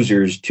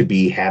users to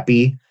be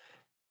happy,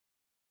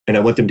 and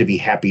I want them to be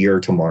happier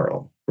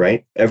tomorrow,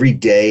 right? Every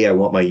day, I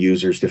want my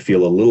users to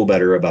feel a little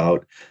better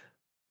about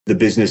the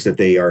business that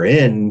they are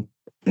in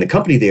and the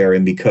company they are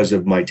in because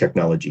of my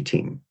technology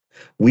team.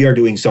 We are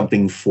doing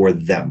something for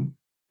them.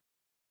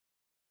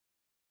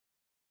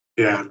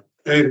 Yeah.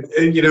 And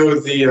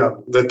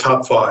the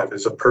top 5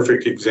 is a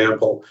perfect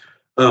example.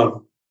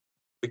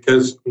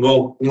 Because,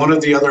 well, one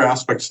of the other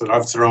aspects that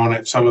I've thrown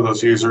at some of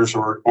those users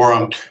or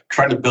I'm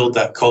trying to build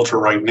that culture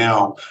right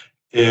now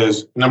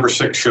is number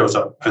 6 shows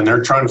up and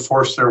they're trying to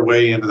force their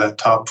way into that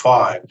top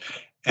 5.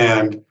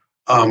 And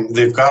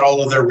they've got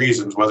all of their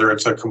reasons, whether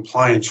it's a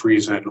compliance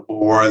reason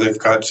or they've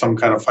got some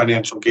kind of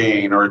financial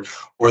gain or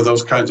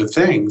those kinds of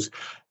things.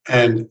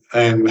 And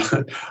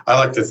I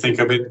like to think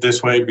of it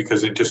this way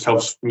because it just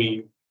helps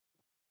me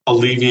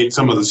alleviate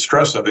some of the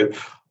stress of it.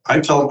 I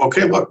tell them,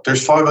 okay, look,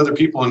 there's 5 other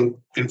people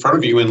in front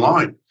of you in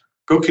line.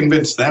 Go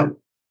convince them.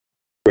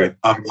 Right.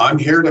 I'm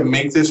here to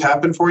make this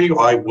happen for you.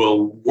 I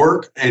will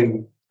work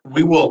and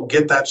we will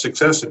get that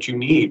success that you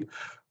need.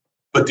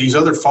 But these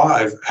other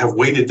 5 have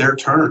waited their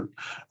turn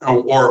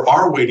or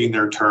are waiting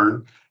their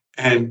turn.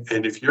 And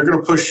if you're going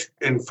to push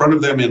in front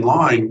of them in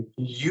line,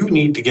 you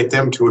need to get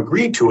them to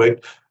agree to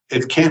it.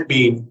 It can't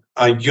be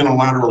a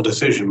unilateral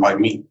decision by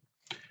me.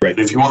 Right. And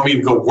if you want me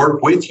to go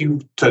work with you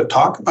to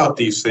talk about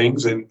these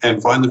things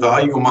and find the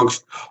value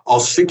amongst all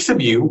 6 of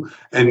you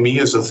and me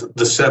as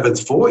the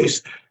 7th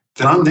voice,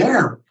 then I'm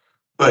there.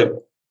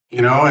 But,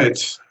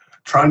 it's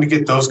trying to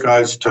get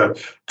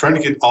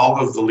all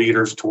of the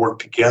leaders to work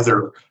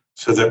together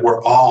so that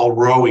we're all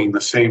rowing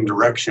the same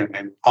direction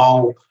and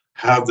all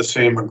have the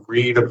same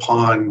agreed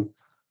upon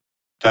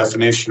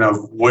definition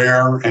of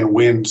where and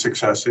when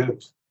success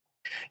is.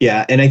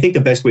 Yeah, and I think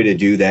the best way to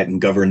do that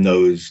and govern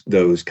those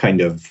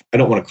kind of, I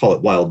don't want to call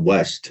it Wild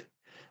West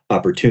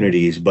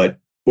opportunities, but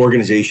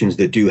organizations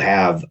that do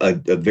have a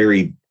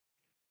very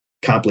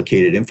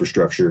complicated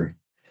infrastructure,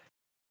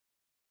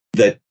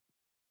 that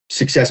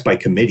success by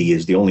committee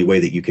is the only way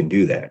that you can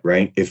do that,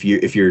 right? If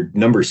you're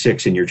number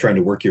 6 and you're trying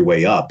to work your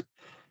way up,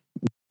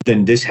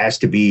 then this has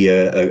to be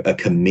a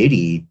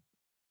committee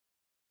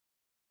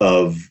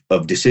of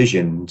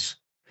decisions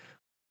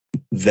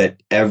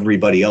that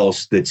everybody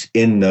else that's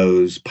in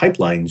those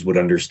pipelines would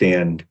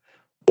understand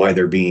why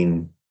they're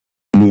being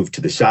moved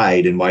to the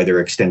side and why their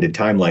extended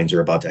timelines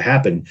are about to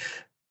happen,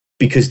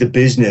 because the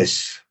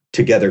business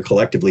together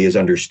collectively has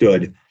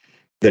understood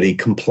that a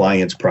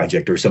compliance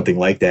project or something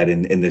like that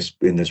in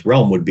this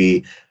realm would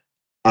be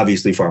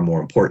obviously far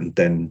more important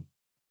than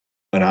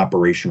an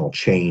operational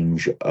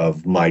change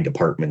of my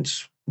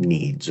department's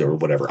needs or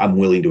whatever. I'm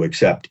willing to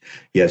accept,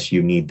 yes,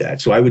 you need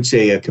that. So I would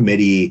say a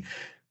committee,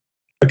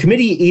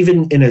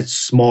 even in a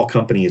small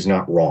company, is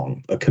not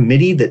wrong. A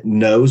committee that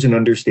knows and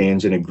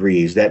understands and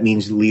agrees, that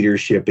means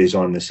leadership is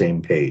on the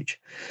same page.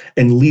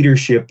 And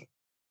leadership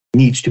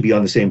needs to be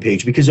on the same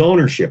page because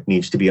ownership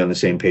needs to be on the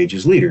same page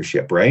as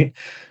leadership, right?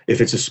 If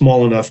it's a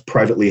small enough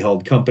privately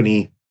held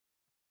company,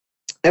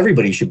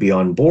 everybody should be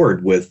on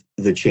board with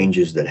the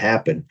changes that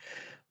happen.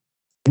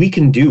 We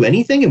can do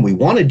anything and we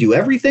want to do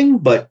everything,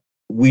 but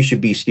we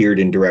should be steered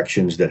in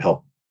directions that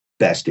help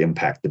best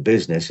impact the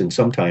business. And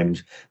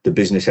sometimes the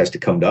business has to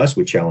come to us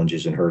with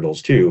challenges and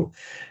hurdles too.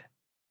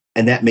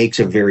 And that makes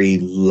a very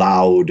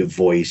loud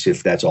voice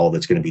if that's all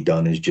that's going to be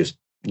done is just,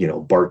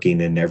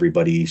 barking and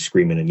everybody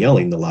screaming and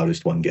yelling. The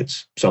loudest one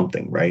gets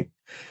something, right?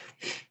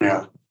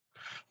 Yeah.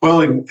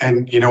 Well,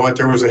 and you know what?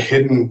 There was a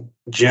hidden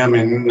gem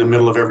in the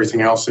middle of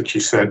everything else that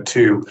you said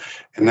too.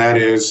 And that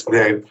is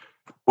that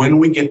when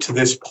we get to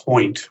this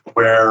point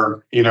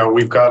where,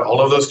 we've got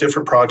all of those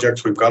different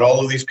projects, we've got all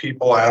of these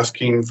people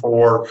asking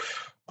for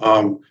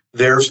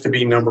theirs to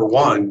be number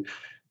 1,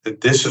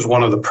 that this is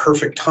one of the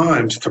perfect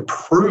times to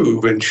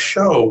prove and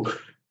show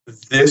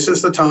this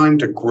is the time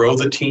to grow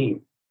the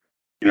team.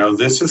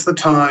 This is the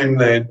time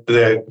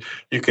that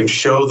you can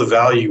show the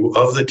value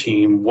of the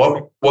team,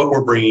 what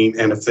we're bringing,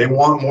 and if they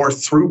want more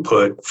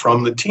throughput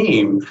from the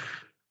team,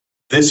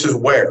 this is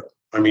where.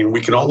 I mean,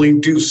 we can only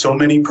do so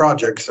many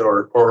projects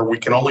or we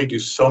can only do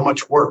so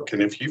much work.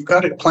 And if you've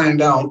got it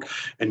planned out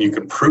and you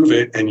can prove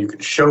it and you can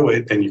show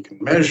it and you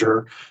can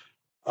measure,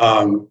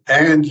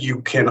 and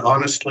you can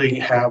honestly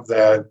have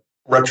that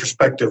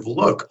retrospective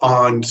look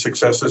on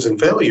successes and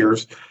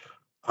failures,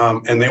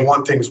 and they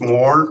want things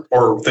more,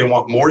 or they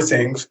want more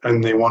things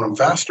and they want them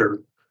faster,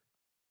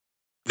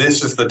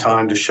 this is the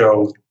time to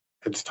show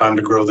it's time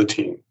to grow the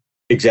team.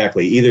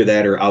 Exactly. Either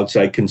that or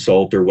outside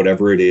consult or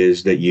whatever it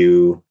is that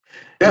you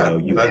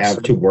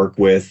have to work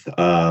with.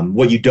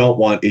 What you don't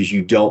want is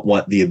you don't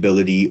want the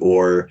ability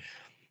or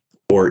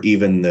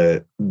even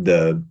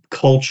the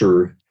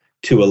culture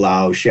to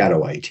allow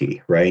shadow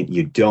IT, right?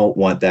 You don't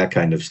want that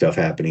kind of stuff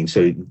happening.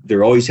 So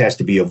there always has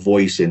to be a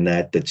voice in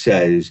that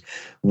says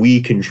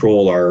we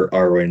control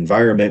our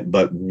environment,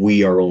 but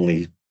we are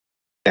only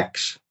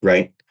X,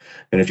 right?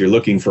 And if you're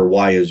looking for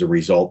Y as a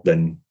result,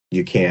 then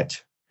you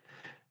cannot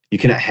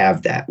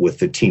have that with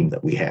the team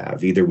that we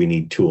have. Either we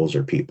need tools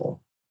or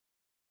people.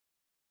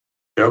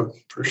 Yep,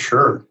 for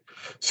sure.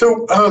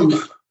 So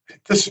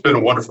this has been a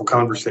wonderful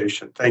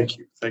conversation. Thank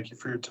you. Thank you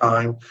for your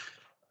time.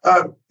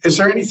 Is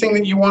there anything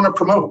that you want to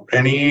promote?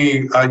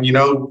 Any,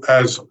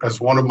 as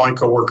one of my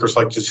coworkers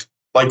likes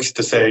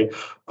to say,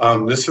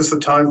 this is the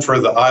time for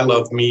the I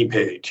Love Me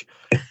page.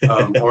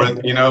 One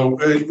of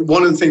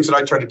the things that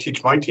I try to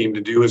teach my team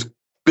to do is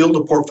build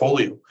a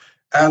portfolio.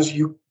 As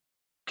you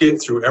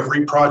get through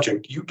every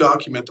project, you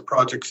document the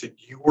projects that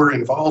you were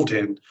involved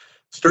in,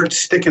 start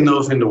sticking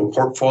those into a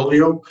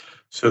portfolio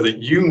so that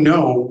you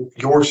know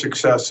your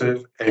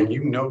successes and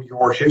you know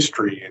your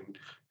history.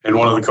 And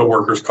one of the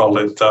coworkers called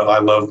it the I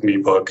Love Me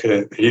book.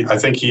 I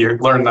think he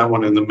learned that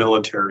one in the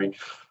military.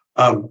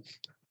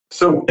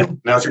 So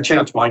now's your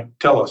chance, Mike.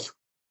 Tell us.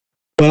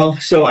 Well,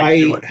 so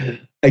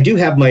I do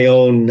have my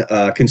own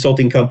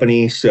consulting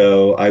company.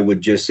 So I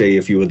would just say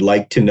if you would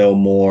like to know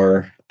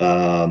more,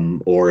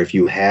 or if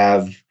you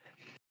have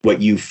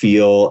what you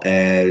feel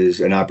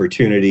as an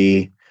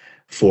opportunity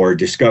for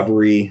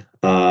discovery,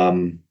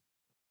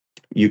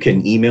 you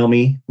can email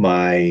me.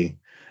 My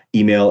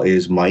email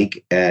is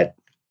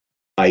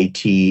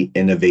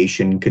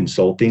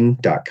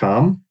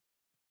mike@itinnovationconsulting.com.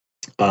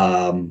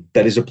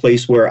 That is a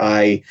place where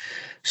I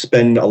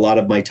spend a lot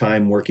of my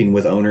time working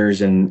with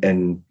owners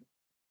and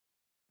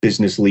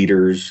business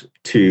leaders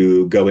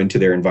to go into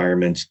their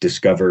environments,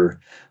 discover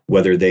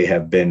whether they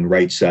have been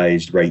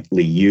right-sized,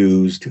 rightly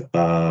used,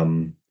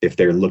 if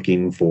they're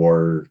looking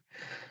for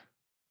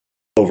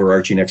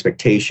overarching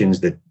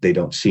expectations that they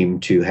don't seem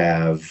to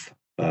have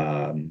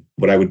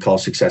what I would call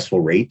successful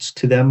rates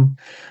to them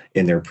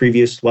in their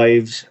previous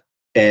lives,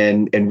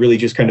 and really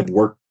just kind of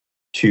work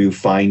to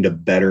find a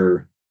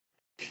better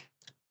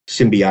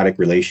symbiotic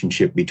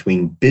relationship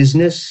between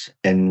business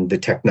and the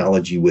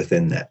technology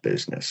within that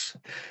business.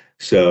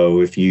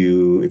 So if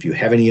you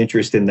have any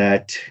interest in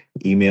that,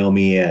 email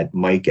me at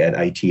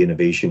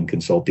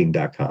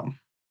mike@itinnovationconsulting.com.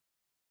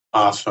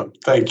 Awesome.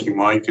 Thank you,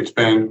 Mike. It's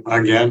been,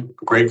 again,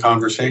 a great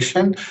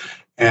conversation.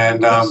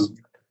 And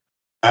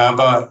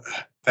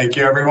thank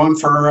you, everyone,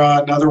 for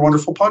another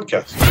wonderful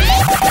podcast.